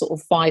last sort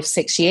of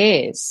 5-6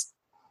 years,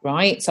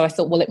 right? So I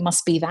thought, well, it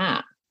must be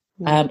that.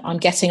 I'm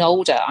getting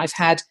older. I've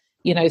had,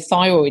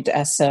 thyroid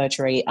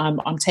surgery.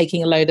 I'm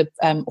taking a load of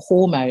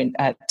hormone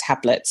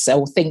tablets,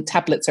 or think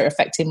tablets are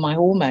affecting my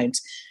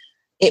hormones.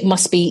 It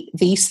must be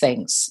these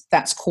things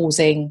that's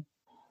causing,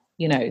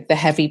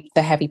 the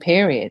heavy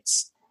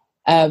periods.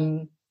 Yeah,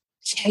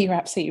 you're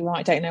absolutely right.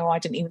 I don't know why I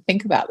didn't even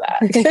think about that.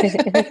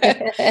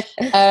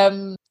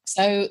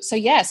 So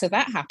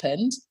that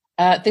happened.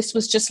 This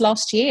was just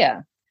last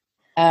year.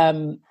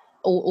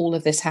 All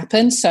of this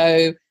happened.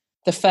 So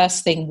the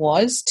first thing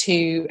was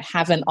to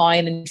have an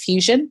iron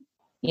infusion,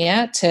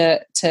 to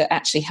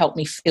actually help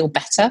me feel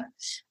better,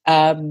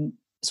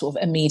 sort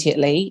of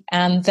immediately.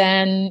 And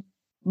then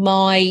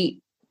the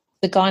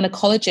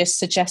gynecologist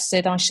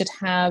suggested I should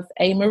have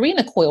a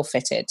Mirena coil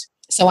fitted.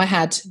 So I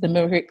had the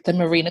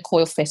Mirena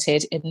coil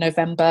fitted in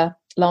November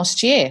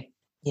last year.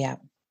 Yeah.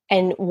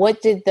 And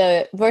what did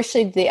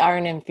versus the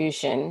iron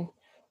infusion?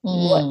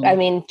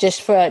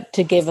 Just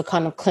to give a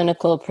kind of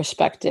clinical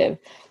perspective,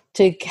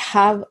 to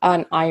have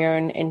an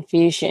iron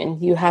infusion,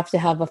 you have to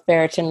have a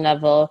ferritin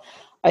level.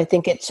 I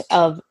think it's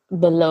of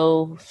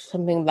below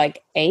something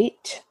like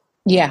 8.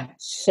 Yeah.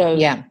 So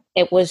yeah,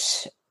 it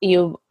was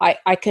you.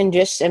 I can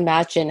just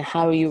imagine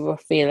how you were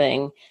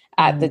feeling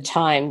at the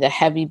time, the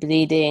heavy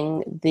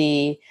bleeding,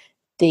 the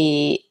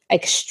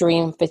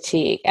extreme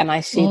fatigue. And I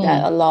see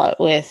that a lot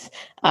with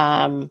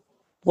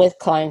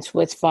clients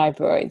with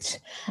fibroids.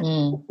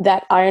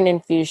 That iron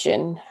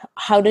infusion,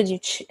 how did you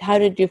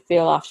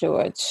feel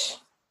afterwards?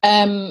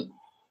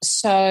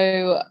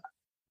 So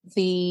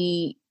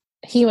the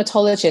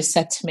hematologist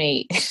said to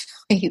me,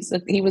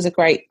 he was a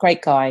great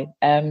guy.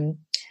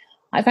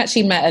 I've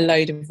actually met a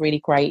load of really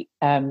great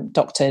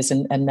doctors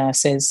and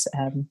nurses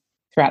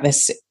throughout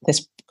this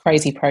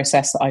crazy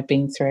process that I've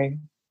been through,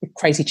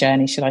 crazy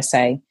journey, should I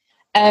say.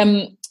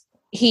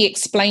 He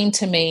explained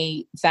to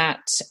me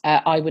that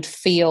I would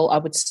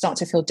start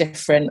to feel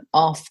different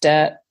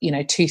after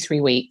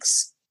 2-3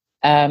 weeks,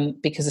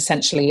 because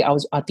essentially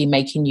I'd be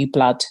making new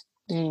blood.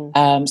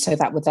 So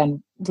that would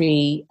then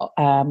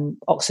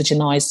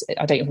oxygenize,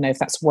 I don't even know if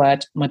that's a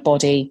word, my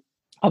body.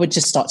 I would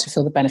just start to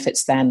feel the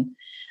benefits then.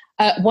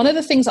 One of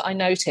the things that I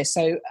noticed,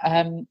 so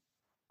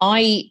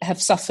I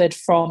have suffered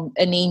from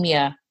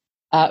anemia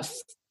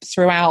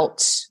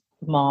throughout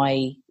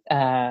my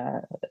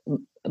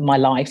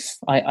life,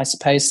 I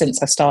suppose,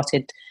 since I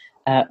started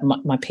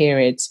my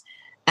periods.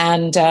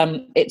 And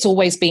it's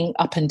always been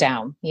up and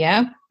down,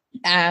 yeah?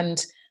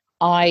 And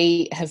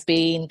I have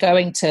been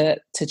going to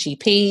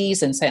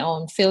GPs and saying,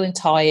 I'm feeling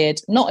tired.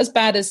 Not as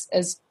bad as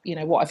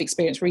what I've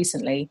experienced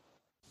recently.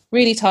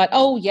 Really tired.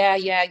 Oh, yeah,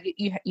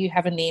 you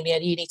have anemia.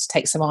 You need to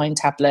take some iron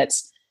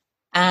tablets.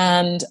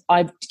 And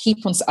I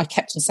kept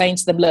on saying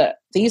to them, look,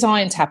 these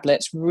iron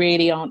tablets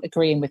really aren't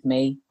agreeing with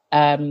me.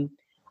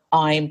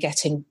 I'm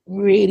getting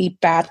really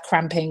bad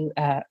cramping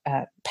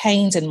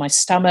pains in my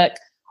stomach.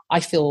 I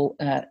feel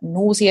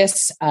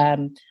nauseous.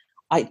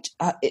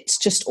 It's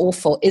just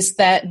awful. Is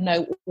there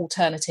no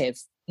alternative?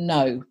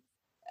 No.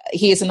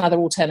 Here's another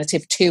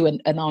alternative to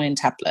an iron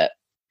tablet.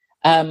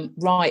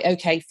 Right,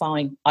 okay,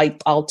 fine.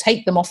 I'll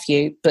take them off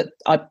you, but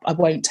I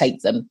won't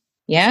take them.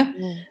 Yeah?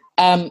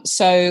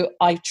 So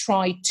I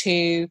tried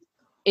to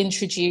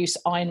introduce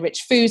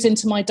iron-rich foods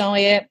into my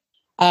diet.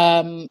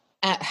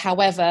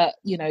 However,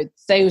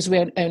 those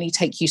will only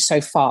take you so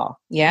far.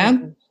 Yeah?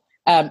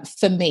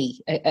 For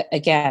me,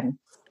 again.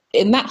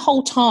 In that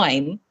whole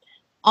time,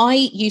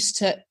 I used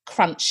to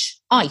crunch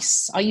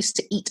ice. I used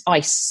to eat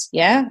ice,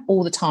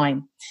 all the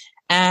time.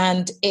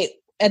 And it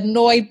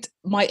annoyed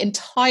my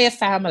entire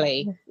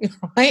family,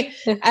 right?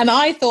 And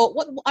I thought,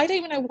 I don't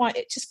even know why.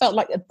 It just felt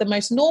like the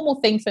most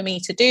normal thing for me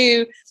to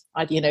do.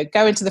 I'd,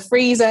 go into the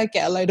freezer,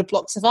 get a load of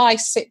blocks of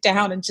ice, sit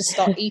down and just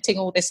start eating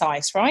all this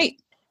ice, right?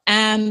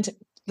 And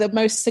the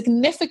most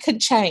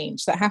significant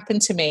change that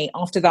happened to me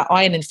after that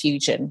iron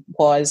infusion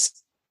was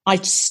I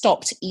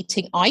stopped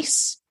eating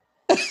ice.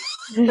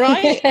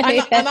 Right?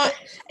 I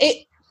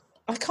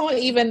can't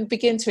even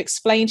begin to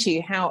explain to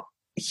you how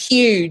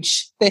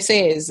huge this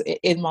is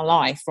in my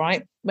life,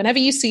 right? Whenever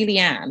you see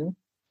Leanne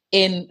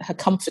in her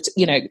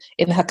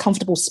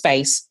comfortable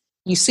space,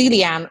 you see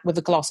Leanne with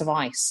a glass of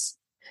ice,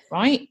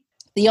 right?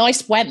 The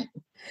ice went,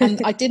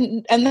 and I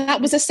didn't, and that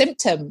was a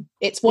symptom.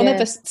 It's one of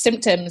the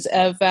symptoms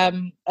of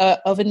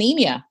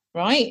anemia,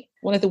 right?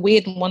 One of the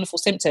weird and wonderful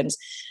symptoms.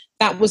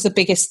 That was the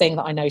biggest thing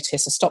that I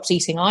noticed. I stopped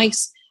eating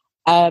ice.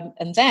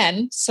 And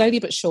then, slowly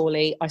but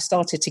surely, I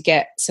started to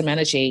get some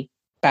energy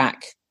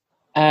back,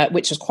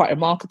 which was quite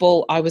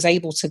remarkable. I was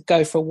able to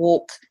go for a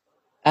walk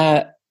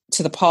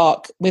to the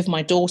park with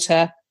my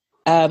daughter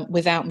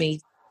without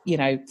me,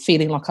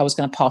 feeling like I was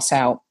going to pass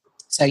out.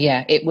 So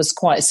yeah, it was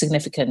quite a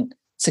significant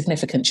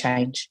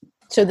change.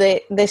 So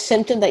the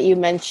symptom that you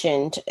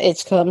mentioned,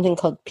 it's something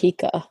called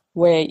pica,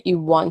 where you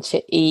want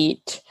to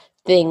eat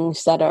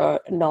things that are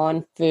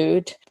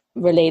non-food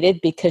related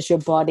because your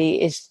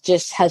body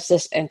has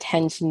this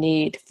intense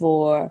need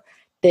for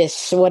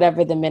this,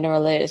 whatever the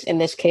mineral is. In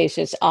this case,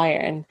 it's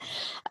iron.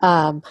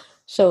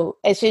 So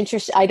it's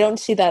interesting. I don't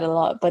see that a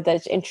lot, but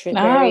that's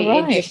very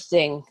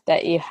interesting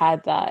that you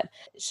had that.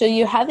 So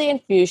you had the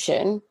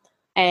infusion,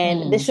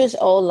 and this was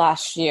all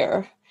last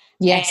year.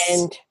 Yes.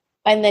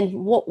 And then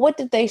what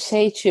did they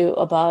say to you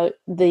about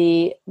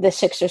the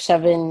 6 or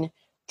 7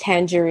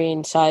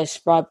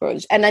 tangerine-sized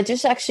fibroids? And I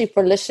just actually,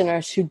 for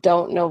listeners who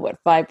don't know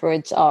what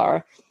fibroids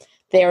are,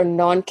 they are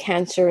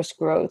non-cancerous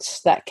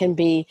growths that can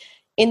be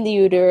in the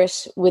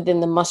uterus,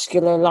 within the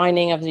muscular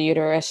lining of the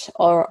uterus,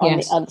 or on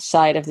the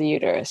outside of the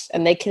uterus.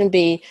 And they can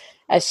be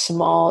as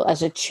small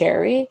as a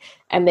cherry,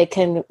 and they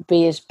can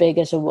be as big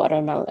as a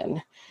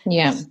watermelon.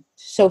 Yeah.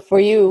 So for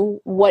you,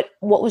 what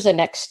was the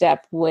next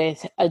step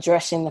with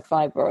addressing the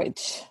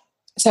fibroids?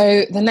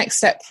 So the next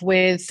step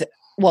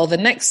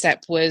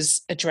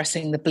was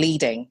addressing the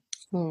bleeding.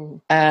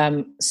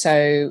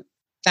 So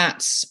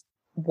that's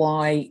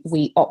why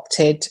we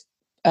opted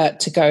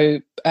to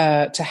go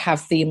to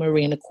have the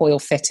Mirena coil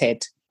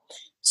fitted.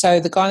 So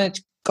the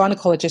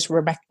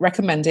gynecologist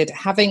recommended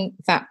having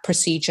that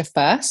procedure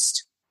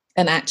first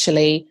and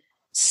actually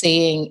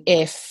seeing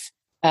if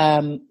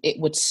it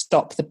would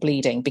stop the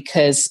bleeding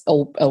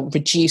or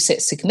reduce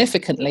it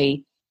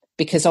significantly,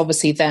 because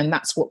obviously then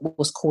that's what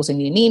was causing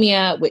the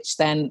anemia, which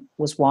then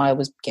was why I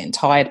was getting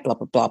tired, blah,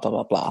 blah, blah, blah,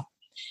 blah, blah.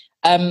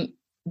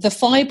 The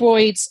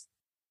fibroids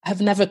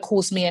have never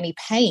caused me any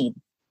pain.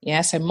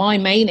 Yeah. So my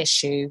main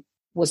issue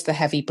was the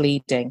heavy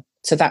bleeding.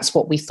 So that's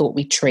what we thought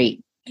we'd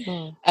treat.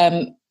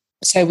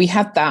 So we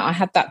had that. I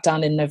had that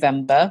done in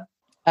November.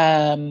 So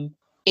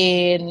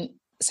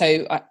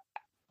I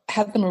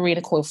had the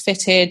Mirena coil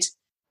fitted.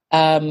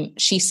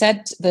 She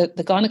said the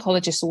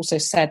gynecologist also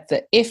said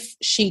that if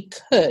she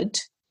could,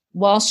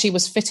 whilst she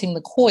was fitting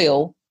the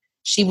coil,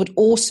 she would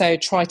also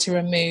try to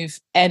remove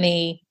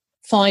any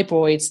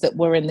fibroids that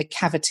were in the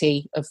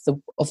cavity of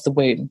the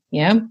womb.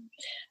 Yeah.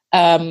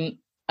 And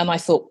I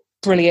thought,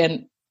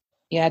 brilliant.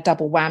 Yeah.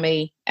 Double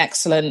whammy.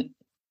 Excellent.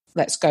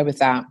 Let's go with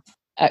that.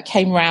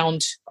 Came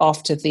round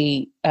after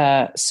the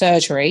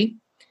surgery,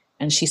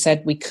 and she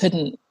said we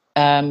couldn't,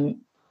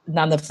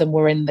 none of them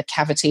were in the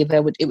cavity.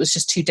 It was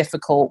just too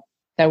difficult.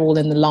 They're all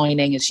in the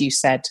lining, as you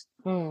said.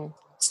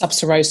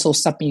 Subserosal,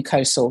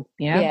 submucosal.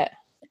 Yeah.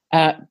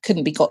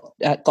 Couldn't be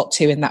got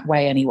to in that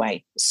way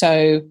anyway.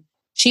 So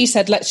she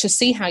said, let's just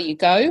see how you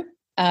go,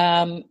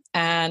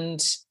 and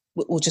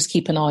we'll just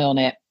keep an eye on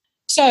it.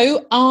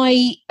 So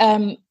I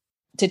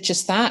did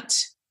just that.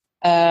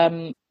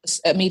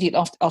 Immediately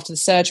after the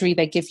surgery,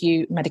 they give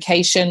you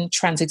medication,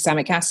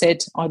 tranexamic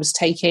acid I was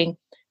taking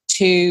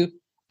to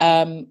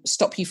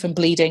stop you from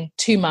bleeding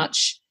too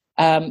much,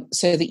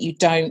 so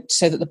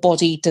that the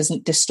body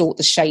doesn't distort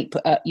the shape,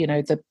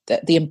 the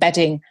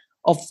embedding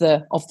of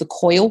the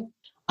coil.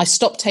 I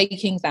stopped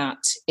taking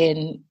that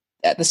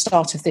at the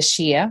start of this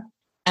year,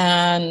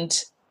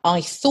 and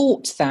I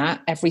thought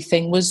that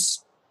everything was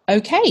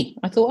okay.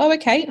 I thought,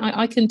 okay,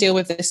 I can deal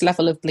with this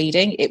level of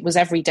bleeding. It was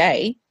every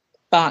day,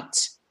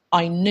 but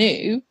I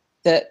knew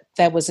that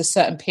there was a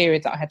certain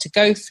period that I had to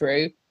go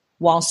through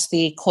whilst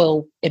the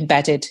coil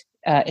embedded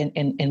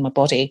in my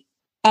body.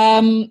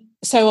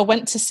 So I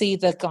went to see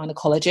the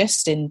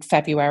gynecologist in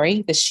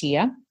February this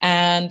year,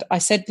 and I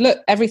said, look,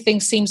 everything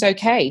seems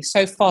okay.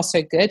 So far,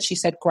 so good. She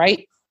said,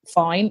 great,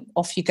 fine,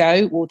 off you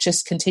go. We'll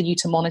just continue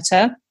to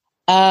monitor.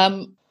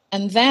 And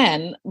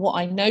then what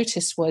I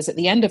noticed was at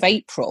the end of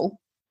April,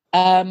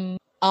 I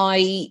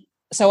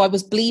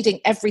was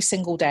bleeding every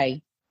single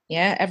day.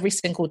 Yeah, every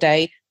single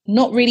day.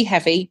 Not really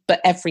heavy,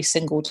 but every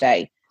single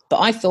day. But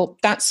I thought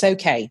that's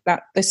okay.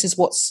 That this is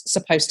what's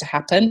supposed to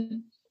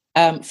happen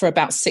for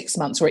about 6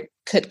 months, or it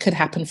could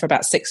happen for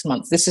about 6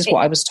 months. This is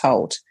what I was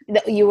told.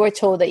 You were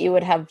told that you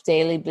would have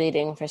daily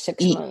bleeding for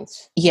 6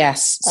 months.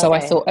 Yes. So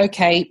okay. I thought,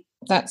 okay,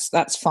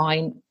 that's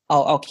fine.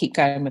 I'll keep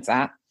going with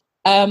that.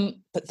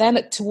 But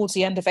then towards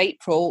the end of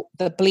April,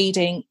 the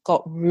bleeding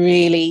got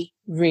really,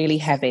 really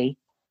heavy,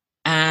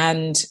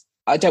 and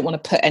I don't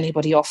want to put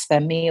anybody off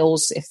their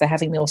meals if they're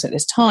having meals at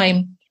this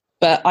time,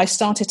 but I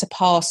started to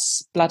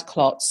pass blood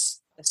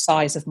clots the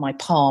size of my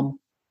palm.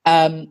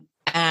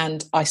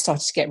 And I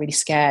started to get really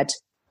scared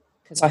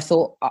because I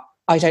thought,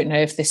 I don't know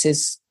if this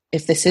is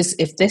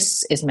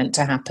meant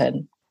to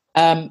happen.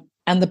 And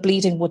the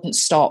bleeding wouldn't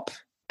stop.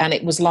 And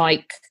it was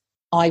like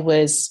I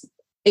was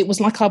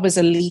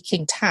a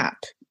leaking tap,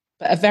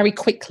 but a very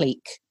quick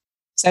leak.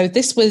 So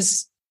this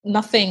was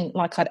nothing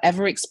like I'd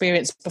ever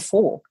experienced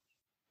before.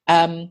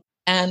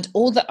 And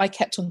all that I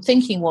kept on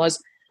thinking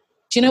was,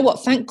 do you know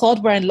what? Thank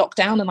God we're in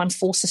lockdown and I'm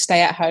forced to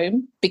stay at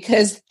home,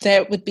 because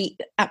there would be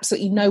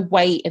absolutely no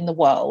way in the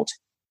world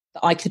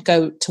that I could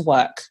go to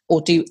work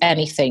or do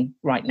anything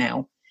right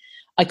now.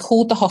 I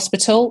called the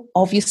hospital.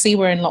 Obviously,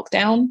 we're in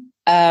lockdown.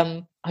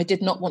 I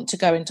did not want to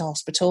go into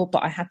hospital,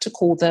 but I had to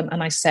call them,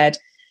 and I said,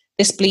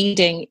 this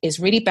bleeding is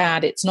really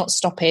bad. It's not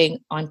stopping.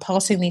 I'm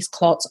passing these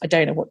clots. I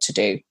don't know what to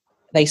do.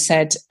 They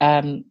said,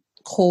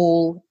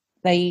 call.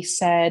 They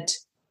said,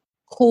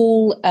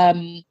 call.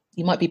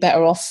 You might be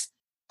better off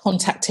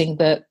contacting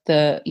the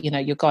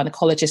your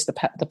gynecologist,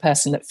 the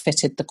person that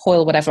fitted the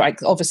coil, whatever. I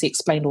obviously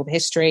explained all the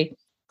history.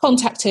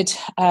 Contacted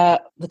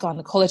the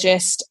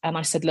gynecologist, and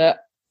I said, look,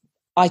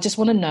 I just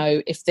want to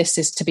know if this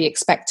is to be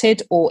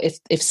expected or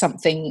if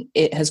something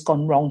it has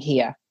gone wrong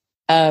here.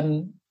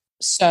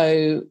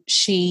 So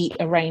she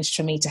arranged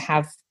for me to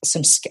have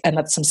some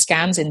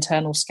scans,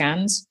 internal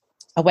scans.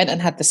 I went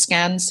and had the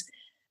scans,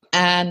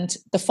 and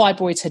the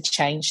fibroids had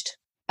changed.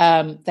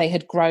 They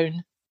had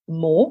grown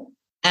more,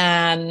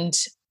 and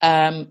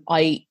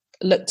I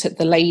looked at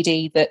the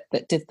lady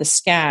that did the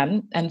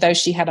scan, and though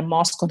she had a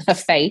mask on her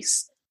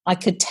face, I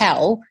could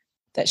tell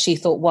that she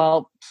thought,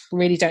 well,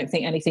 really don't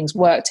think anything's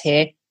worked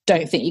here.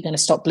 Don't think you're going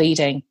to stop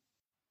bleeding.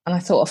 And I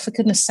thought, oh, for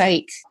goodness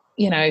sake,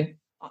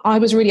 I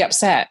was really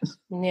upset.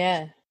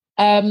 Yeah.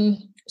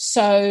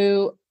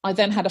 So I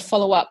then had a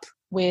follow-up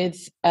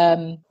with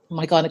my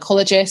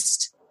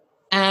gynecologist,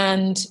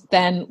 and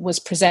then was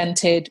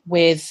presented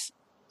with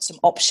some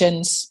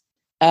options.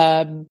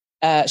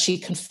 She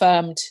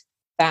confirmed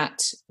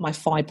that my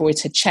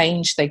fibroids had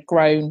changed. They'd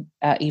grown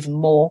even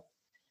more.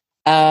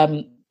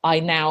 I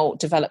now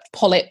developed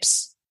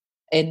polyps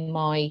in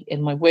my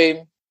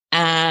womb.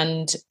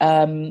 And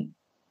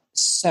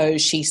so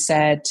she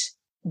said,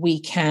 we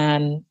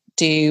can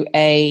do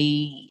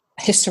a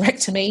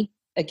hysterectomy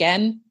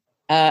again,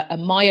 a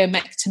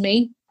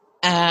myomectomy.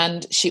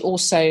 And she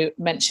also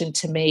mentioned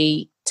to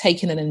me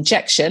taking an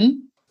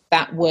injection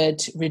that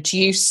would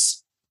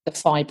reduce the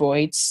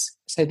fibroids.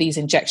 So these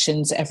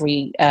injections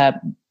every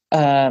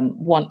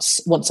once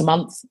a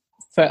month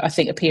for, I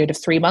think, a period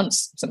of 3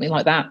 months, something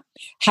like that.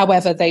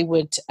 However, they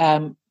would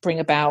bring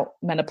about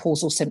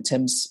menopausal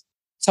symptoms.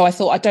 So I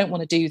thought, I don't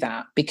want to do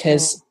that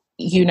because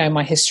you know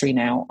my history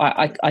now.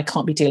 I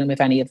can't be dealing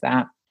with any of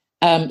that.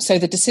 So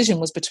the decision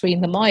was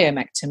between the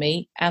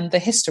myomectomy and the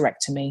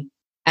hysterectomy.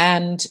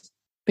 And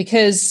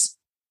because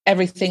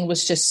everything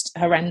was just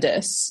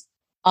horrendous,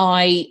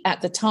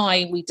 at the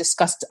time,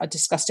 I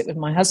discussed it with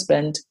my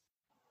husband.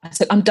 I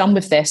said, I'm done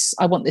with this.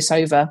 I want this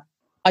over.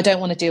 I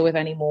don't want to deal with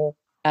any more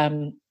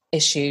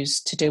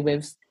issues to do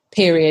with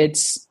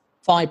periods,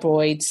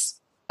 fibroids,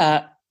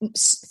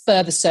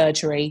 further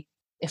surgery.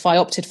 If I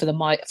opted for the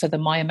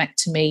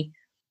myomectomy,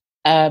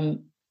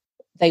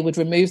 they would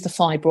remove the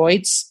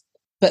fibroids,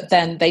 but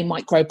then they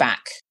might grow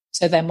back.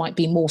 So there might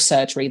be more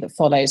surgery that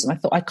follows. And I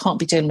thought, I can't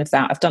be dealing with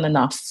that. I've done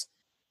enough.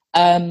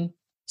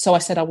 So I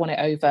said, I want it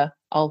over.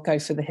 I'll go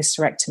for the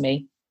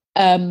hysterectomy.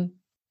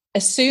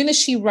 As soon as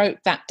she wrote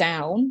that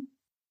down,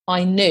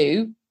 I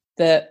knew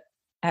that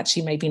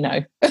actually maybe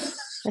no.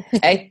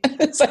 Okay.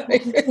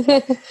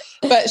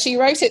 But she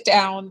wrote it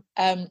down.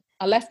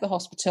 I left the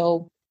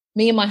hospital.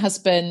 Me and my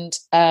husband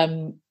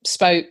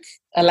spoke,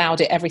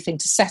 allowed everything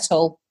to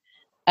settle.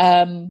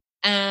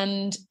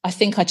 And I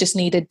think I just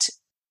needed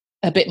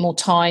a bit more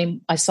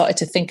time. I started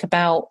to think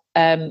about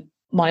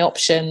my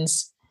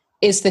options.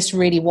 Is this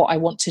really what I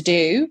want to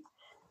do?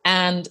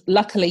 And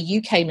luckily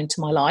you came into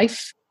my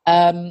life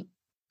and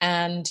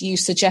you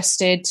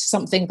suggested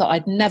something that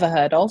I'd never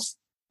heard of,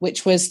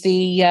 which was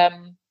the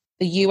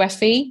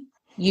UFE,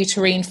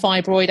 uterine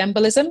fibroid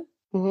embolism.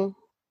 Mm-hmm.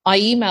 I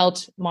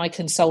emailed my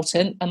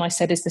consultant and I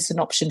said, is this an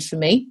option for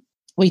me?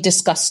 We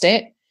discussed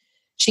it.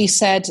 She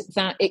said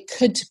that it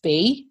could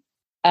be.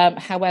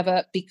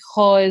 However,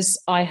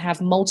 because I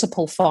have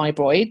multiple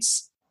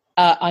fibroids,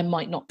 I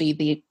might not be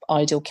the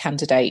ideal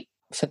candidate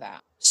for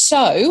that.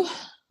 So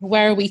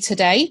where are we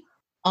today?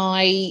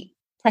 I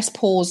pressed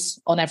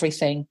pause on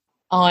everything.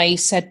 I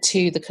said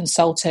to the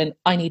consultant,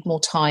 I need more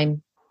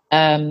time.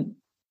 I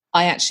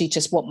actually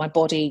just want my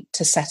body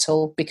to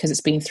settle because it's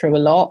been through a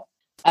lot.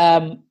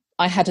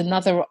 I had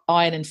another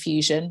iron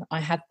infusion. I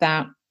had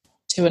that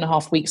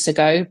 2.5 weeks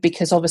ago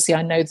because obviously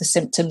I know the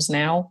symptoms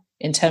now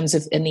in terms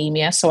of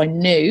anemia. So I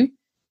knew,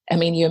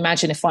 you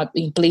imagine if I've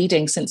been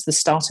bleeding since the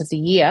start of the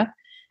year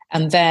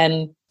and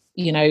then,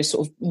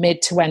 sort of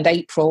mid to end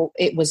April,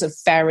 it was a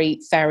very,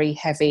 very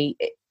heavy.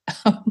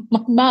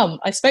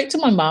 I spoke to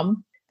my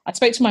mum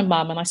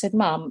and I said,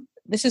 Mum,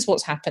 this is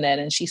what's happening.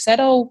 And she said,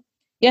 oh,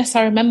 yes,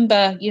 I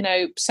remember,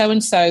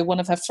 so-and-so, one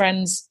of her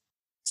friends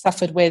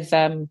suffered with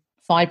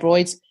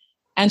fibroids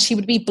and she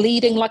would be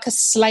bleeding like a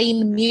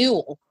slain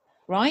mule,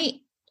 right?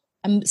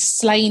 A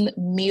slain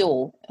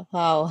mule.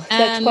 Wow,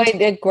 that's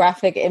quite a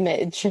graphic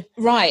image.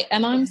 Right.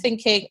 And I'm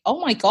thinking, oh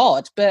my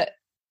God, but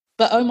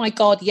oh my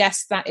God,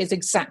 yes, that is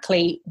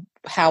exactly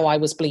how I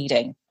was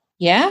bleeding.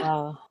 Yeah.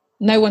 Wow.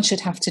 No one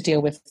should have to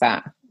deal with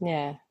that.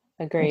 Yeah,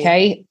 agreed.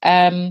 Okay.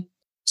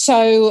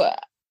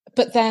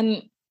 But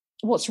then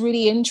what's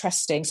really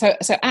interesting, so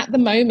at the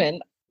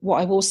moment, what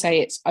I will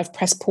say is I've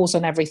pressed pause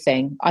on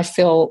everything.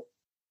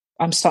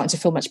 I'm starting to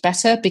feel much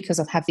better because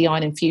I've had the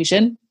iron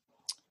infusion.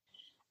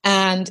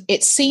 And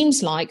it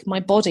seems like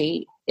my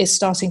body is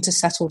starting to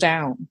settle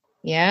down,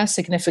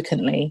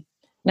 significantly.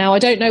 Now, I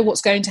don't know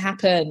what's going to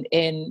happen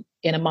in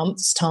a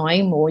month's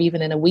time or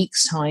even in a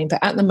week's time, but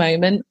at the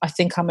moment, I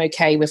think I'm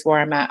okay with where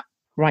I'm at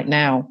right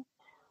now.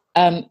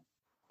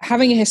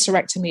 Having a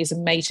hysterectomy is a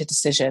major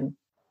decision,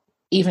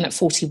 even at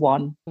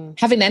 41.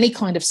 Having any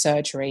kind of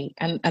surgery,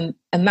 and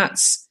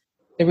that's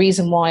the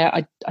reason why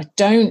I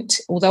don't,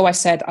 although I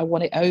said I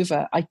want it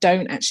over, I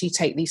don't actually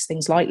take these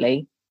things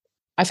lightly.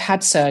 I've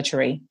had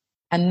surgery,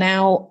 and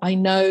now I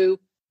know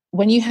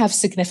when you have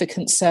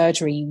significant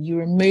surgery, you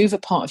remove a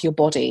part of your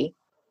body.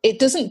 It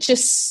doesn't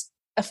just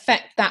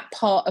affect that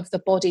part of the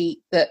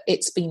body that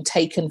it's been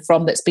taken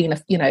from, that's been,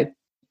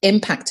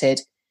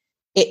 impacted.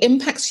 It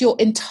impacts your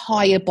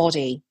entire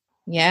body.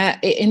 Yeah,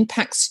 it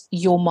impacts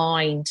your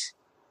mind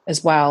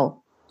as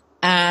well.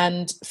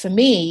 And for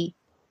me,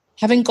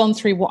 having gone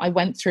through what I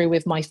went through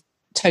with my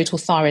total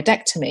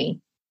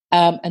thyroidectomy,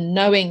 and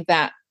knowing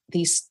that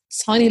these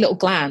tiny little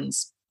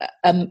glands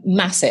are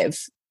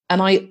massive,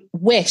 and I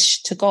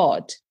wish to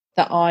God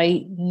that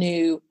I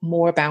knew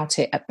more about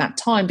it at that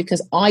time,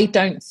 because I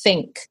don't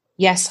think,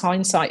 yes,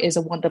 hindsight is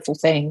a wonderful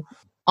thing.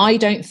 I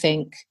don't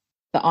think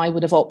that I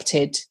would have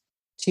opted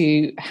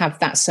to have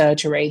that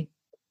surgery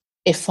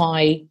if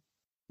I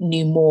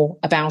knew more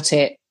about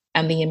it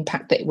and the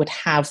impact that it would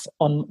have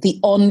on the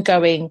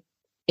ongoing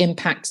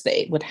impact that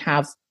it would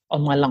have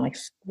on my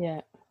life.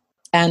 Yeah.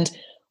 And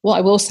what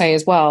I will say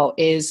as well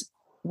is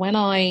when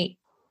I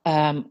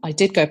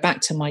did go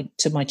back to my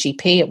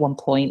GP at one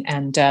point,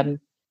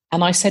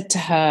 and I said to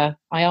her,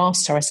 I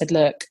asked her, I said,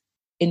 look,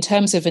 in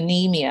terms of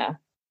anemia,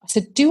 I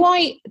said, do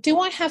I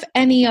have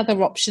any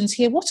other options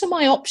here? What are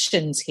my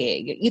options here?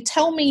 You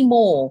tell me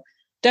more.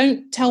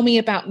 Don't tell me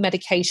about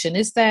medication.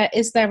 Is there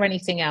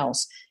anything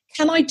else?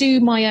 Can I do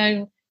my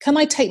own? Can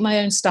I take my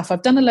own stuff?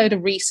 I've done a load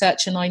of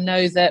research, and I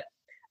know that,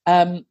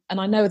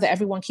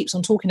 everyone keeps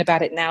on talking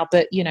about it now,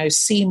 but,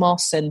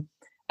 CMOS and,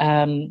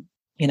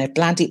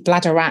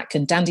 Bladderwrack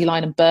and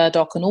Dandelion and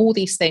Burdock and all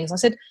these things. I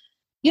said,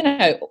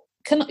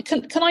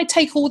 can I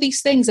take all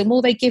these things, and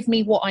will they give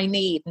me what I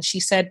need? And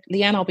she said,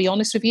 Leanne, I'll be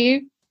honest with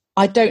you,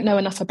 I don't know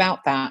enough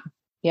about that.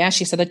 Yeah,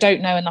 she said, I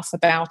don't know enough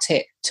about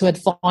it to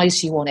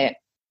advise you on it.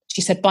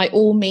 She said, by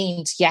all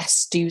means,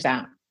 yes, do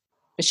that.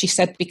 But she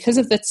said, because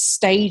of the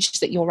stage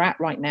that you're at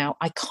right now,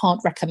 I can't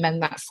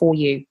recommend that for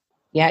you.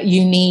 Yeah,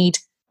 you need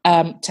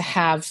to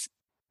have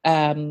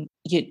you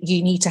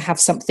need to have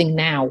something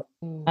now.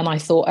 And I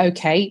thought,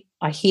 okay,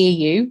 I hear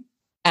you.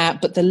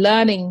 But the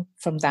learning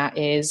from that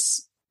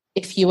is,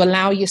 if you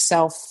allow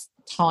yourself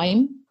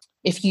time,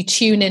 if you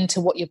tune into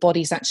what your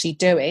body's actually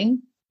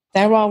doing,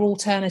 there are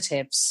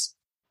alternatives.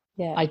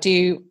 Yeah,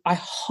 I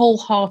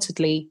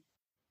wholeheartedly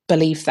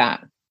believe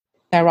that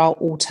there are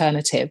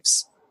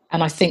alternatives.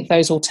 And I think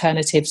those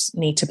alternatives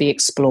need to be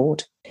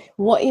explored.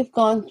 What you've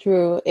gone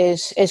through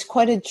is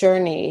quite a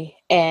journey.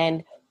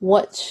 And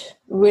what's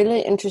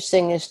really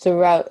interesting is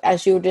throughout,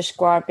 as you were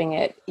describing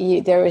it,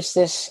 there was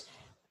this,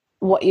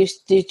 what you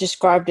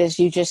described as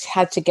you just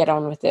had to get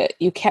on with it.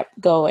 You kept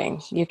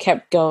going.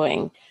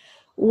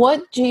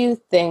 What do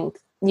you think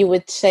you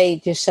would say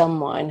to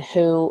someone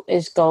who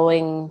is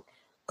going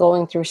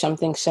through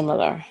something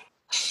similar?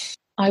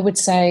 I would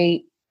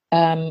say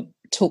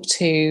talk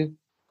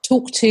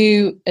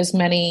to as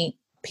many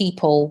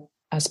people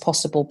as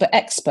possible, but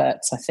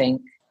experts, I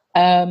think.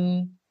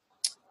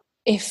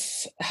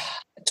 If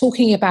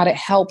talking about it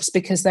helps,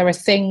 because there are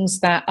things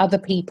that other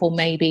people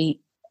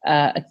maybe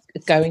are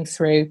going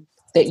through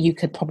that you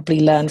could probably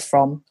learn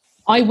from.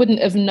 I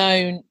wouldn't have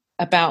known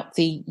about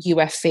the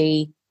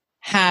UFE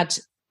had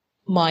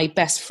my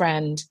best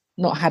friend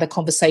not had a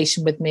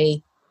conversation with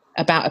me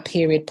about a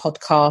period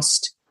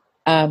podcast,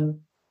 and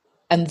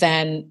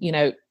then,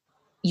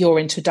 your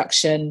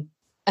introduction,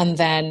 and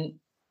then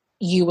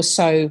you were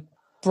so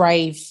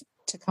brave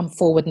to come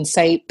forward and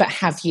say, but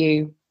have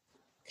you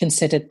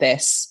considered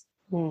this?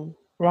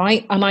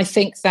 Right? And I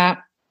think that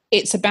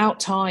it's about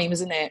time,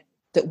 isn't it,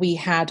 that we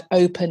had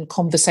open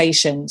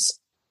conversations.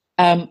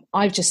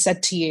 I've just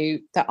said to you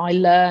that I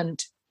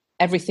learned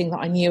everything that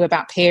I knew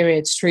about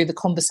periods through the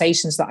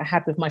conversations that I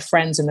had with my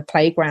friends in the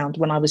playground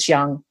when I was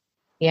young.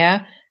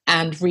 Yeah.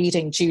 And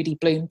reading Judy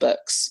Blume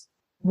books.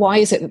 Why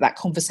is it that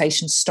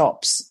conversation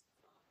stops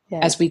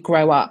as we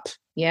grow up?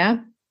 Yeah.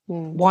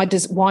 Why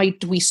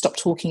do we stop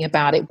talking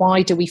about it?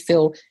 Why do we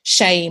feel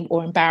shame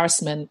or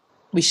embarrassment?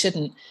 We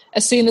shouldn't.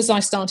 As soon as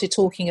I started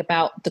talking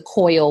about the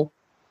coil,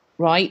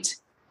 right?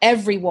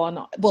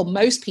 Everyone, well,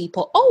 most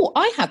people, oh,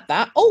 I had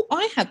that. Oh,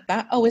 I had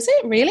that. Oh, is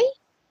it really?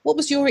 What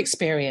was your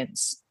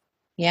experience?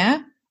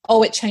 Yeah.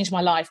 Oh, it changed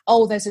my life.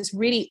 Oh, there's this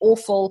really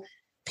awful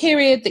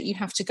period that you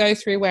have to go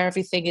through where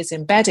everything is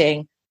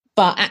embedding.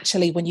 But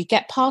actually, when you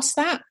get past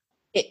that,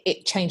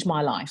 it changed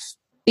my life.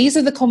 These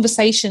are the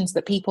conversations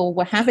that people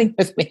were having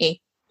with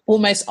me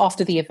almost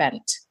after the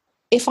event.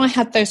 If I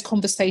had those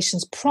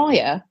conversations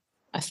prior,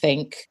 I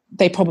think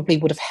they probably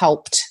would have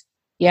helped.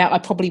 Yeah, I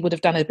probably would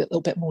have done a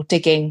little bit more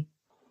digging,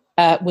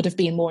 would have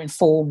been more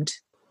informed.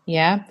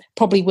 Yeah,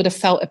 probably would have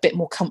felt a bit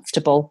more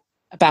comfortable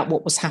about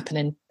what was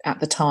happening at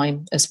the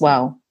time as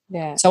well.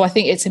 Yeah. So I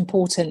think it's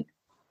important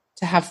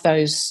to have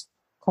those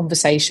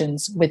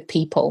conversations with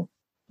people.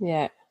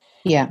 Yeah.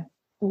 Yeah.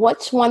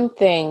 What's one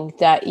thing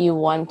that you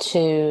want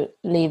to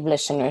leave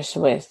listeners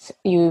with?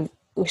 You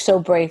so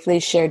bravely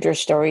shared your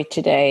story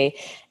today,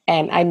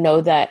 and I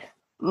know that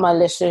my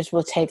listeners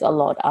will take a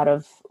lot out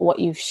of what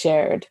you've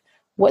shared.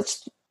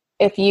 What's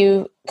if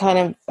you kind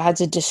of had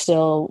to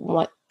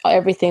distill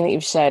everything that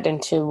you've said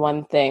into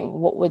one thing,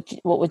 what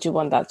would you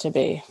want that to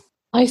be?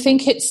 I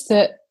think it's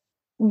that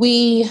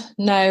we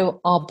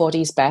know our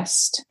bodies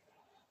best.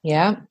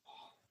 Yeah.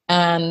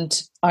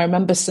 And I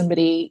remember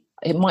somebody,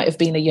 it might have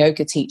been a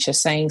yoga teacher,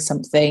 saying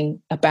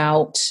something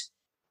about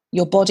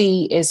your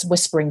body is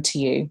whispering to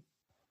you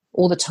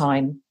all the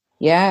time.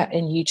 Yeah.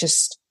 And you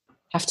just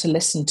have to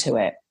listen to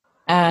it.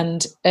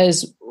 And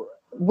as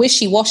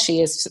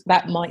wishy-washy as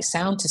that might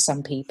sound to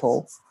some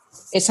people,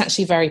 it's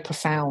actually very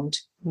profound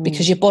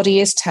because your body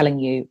is telling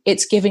you,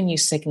 it's giving you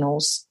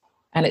signals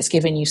and it's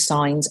giving you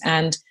signs.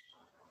 And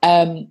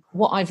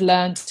what I've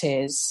learned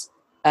is,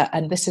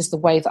 and this is the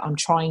way that I'm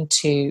trying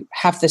to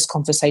have this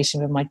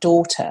conversation with my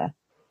daughter,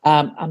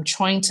 I'm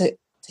trying to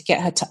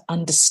get her to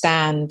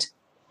understand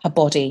her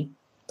body,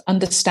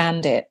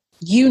 understand it.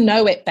 You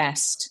know it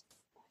best.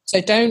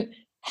 So don't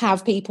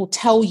have people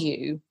tell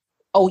you,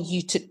 oh,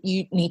 you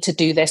need to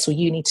do this or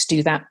you need to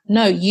do that.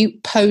 No, you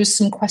pose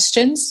some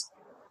questions.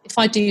 If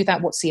I do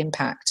that, what's the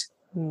impact?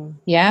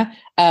 Yeah.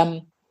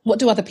 What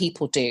do other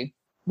people do?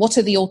 What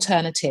are the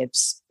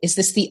alternatives? Is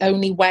this the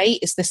only way?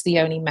 Is this the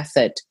only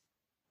method?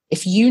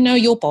 If you know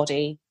your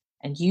body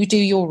and you do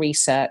your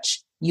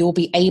research, you'll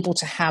be able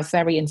to have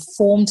very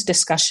informed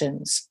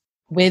discussions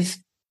with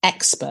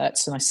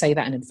experts, and I say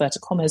that in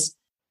inverted commas,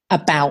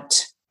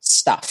 about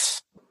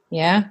stuff.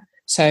 Yeah.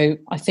 So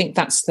I think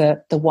that's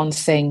the one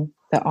thing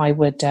that I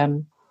would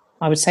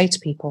say to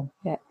people.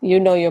 Yeah, you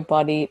know your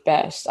body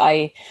best.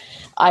 I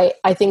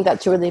think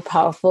that's really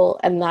powerful,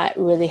 and that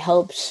really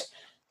helps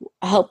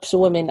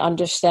women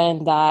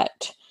understand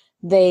that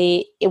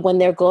when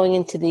they're going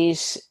into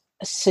these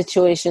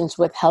situations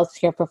with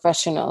healthcare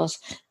professionals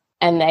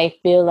and they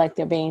feel like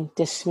they're being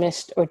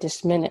dismissed or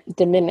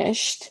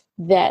diminished,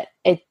 that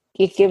it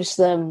gives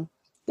them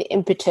the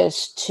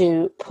impetus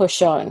to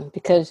push on.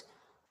 Because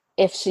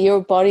if your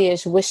body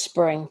is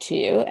whispering to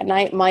you, and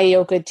my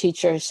yoga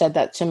teacher said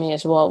that to me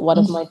as well, one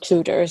of my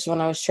tutors when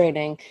I was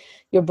training,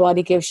 your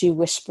body gives you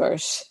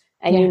whispers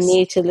and you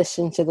need to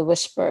listen to the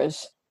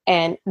whispers.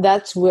 And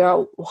that's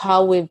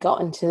how we've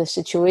gotten to the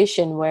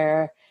situation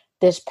where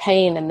this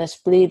pain and this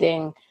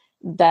bleeding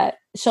that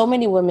so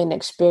many women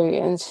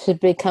experience has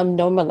become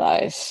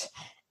normalized.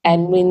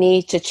 And we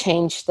need to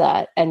change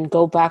that and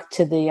go back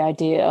to the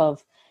idea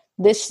of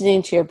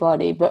listening to your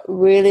body, but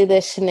really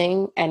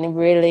listening and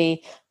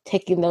really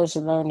taking those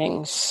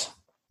learnings.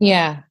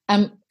 Yeah.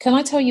 Can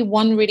I tell you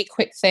one really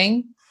quick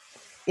thing?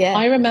 Yeah.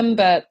 I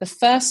remember the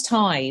first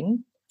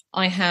time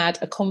I had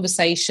a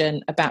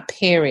conversation about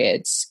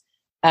periods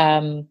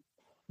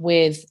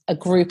with a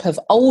group of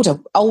older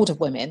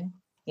women,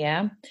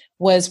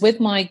 was with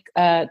my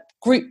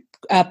group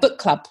book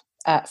club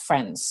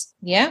friends,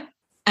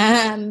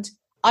 and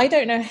I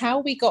don't know how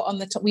we got on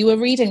the top. We were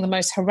reading the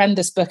most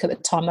horrendous book at the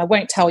time. I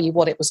won't tell you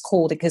what it was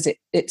called because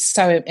it's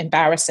so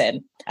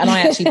embarrassing, and I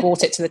actually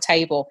brought it to the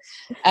table.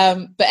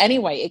 But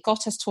anyway, it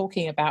got us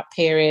talking about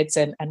periods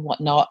and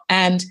whatnot.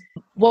 And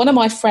one of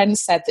my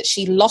friends said that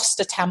she lost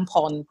a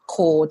tampon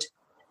cord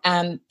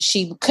and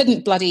she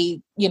couldn't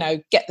bloody,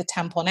 get the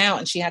tampon out,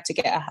 and she had to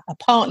get a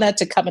partner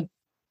to come and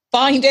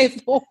find it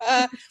for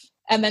her.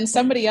 And then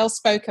somebody else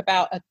spoke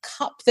about a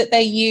cup that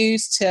they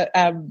used to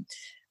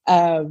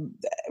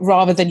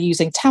rather than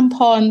using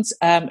tampons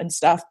and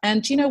stuff.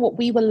 And you know what?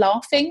 We were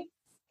laughing,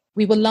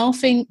 we were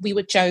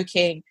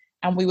joking,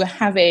 and we were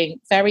having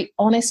very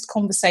honest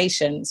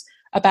conversations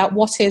about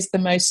what is the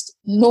most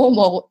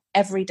normal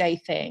everyday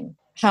thing.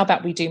 How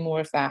about we do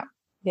more of that?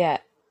 Yeah.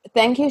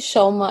 Thank you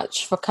so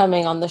much for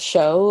coming on the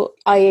show.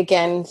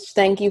 Again,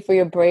 thank you for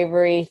your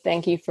bravery.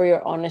 Thank you for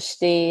your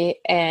honesty.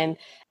 And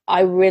I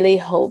really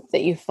hope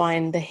that you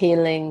find the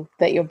healing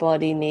that your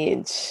body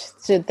needs.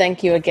 So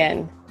thank you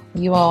again.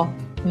 You are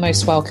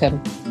most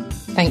welcome.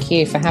 Thank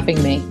you for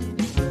having me.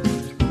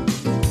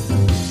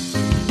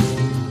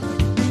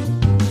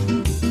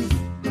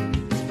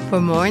 For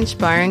more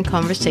inspiring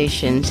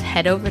conversations,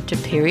 head over to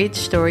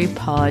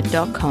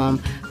periodstorypod.com,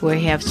 where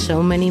we have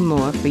so many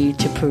more for you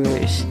to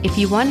peruse. If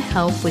you want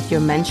help with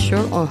your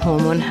menstrual or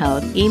hormone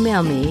health,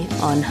 email me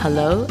on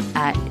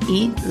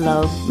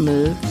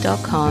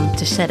hello@eatlovemove.com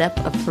to set up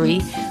a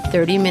free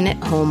 30-minute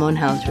hormone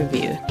health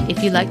review.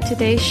 If you like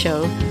today's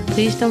show,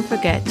 please don't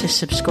forget to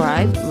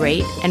subscribe,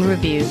 rate, and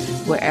review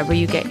wherever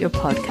you get your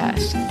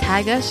podcasts.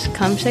 Tag us,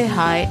 come say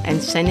hi,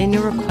 and send in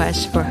your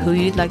requests for who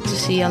you'd like to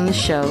see on the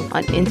show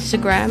on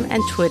Instagram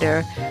and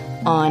Twitter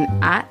on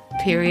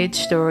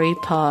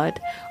 @periodstorypod,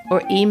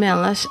 or email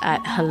us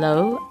at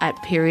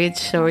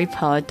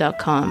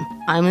hello@periodstorypod.com.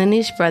 I'm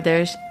Lenise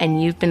Brothers,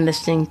 and you've been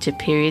listening to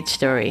Period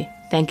Story.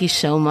 Thank you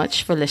so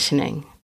much for listening.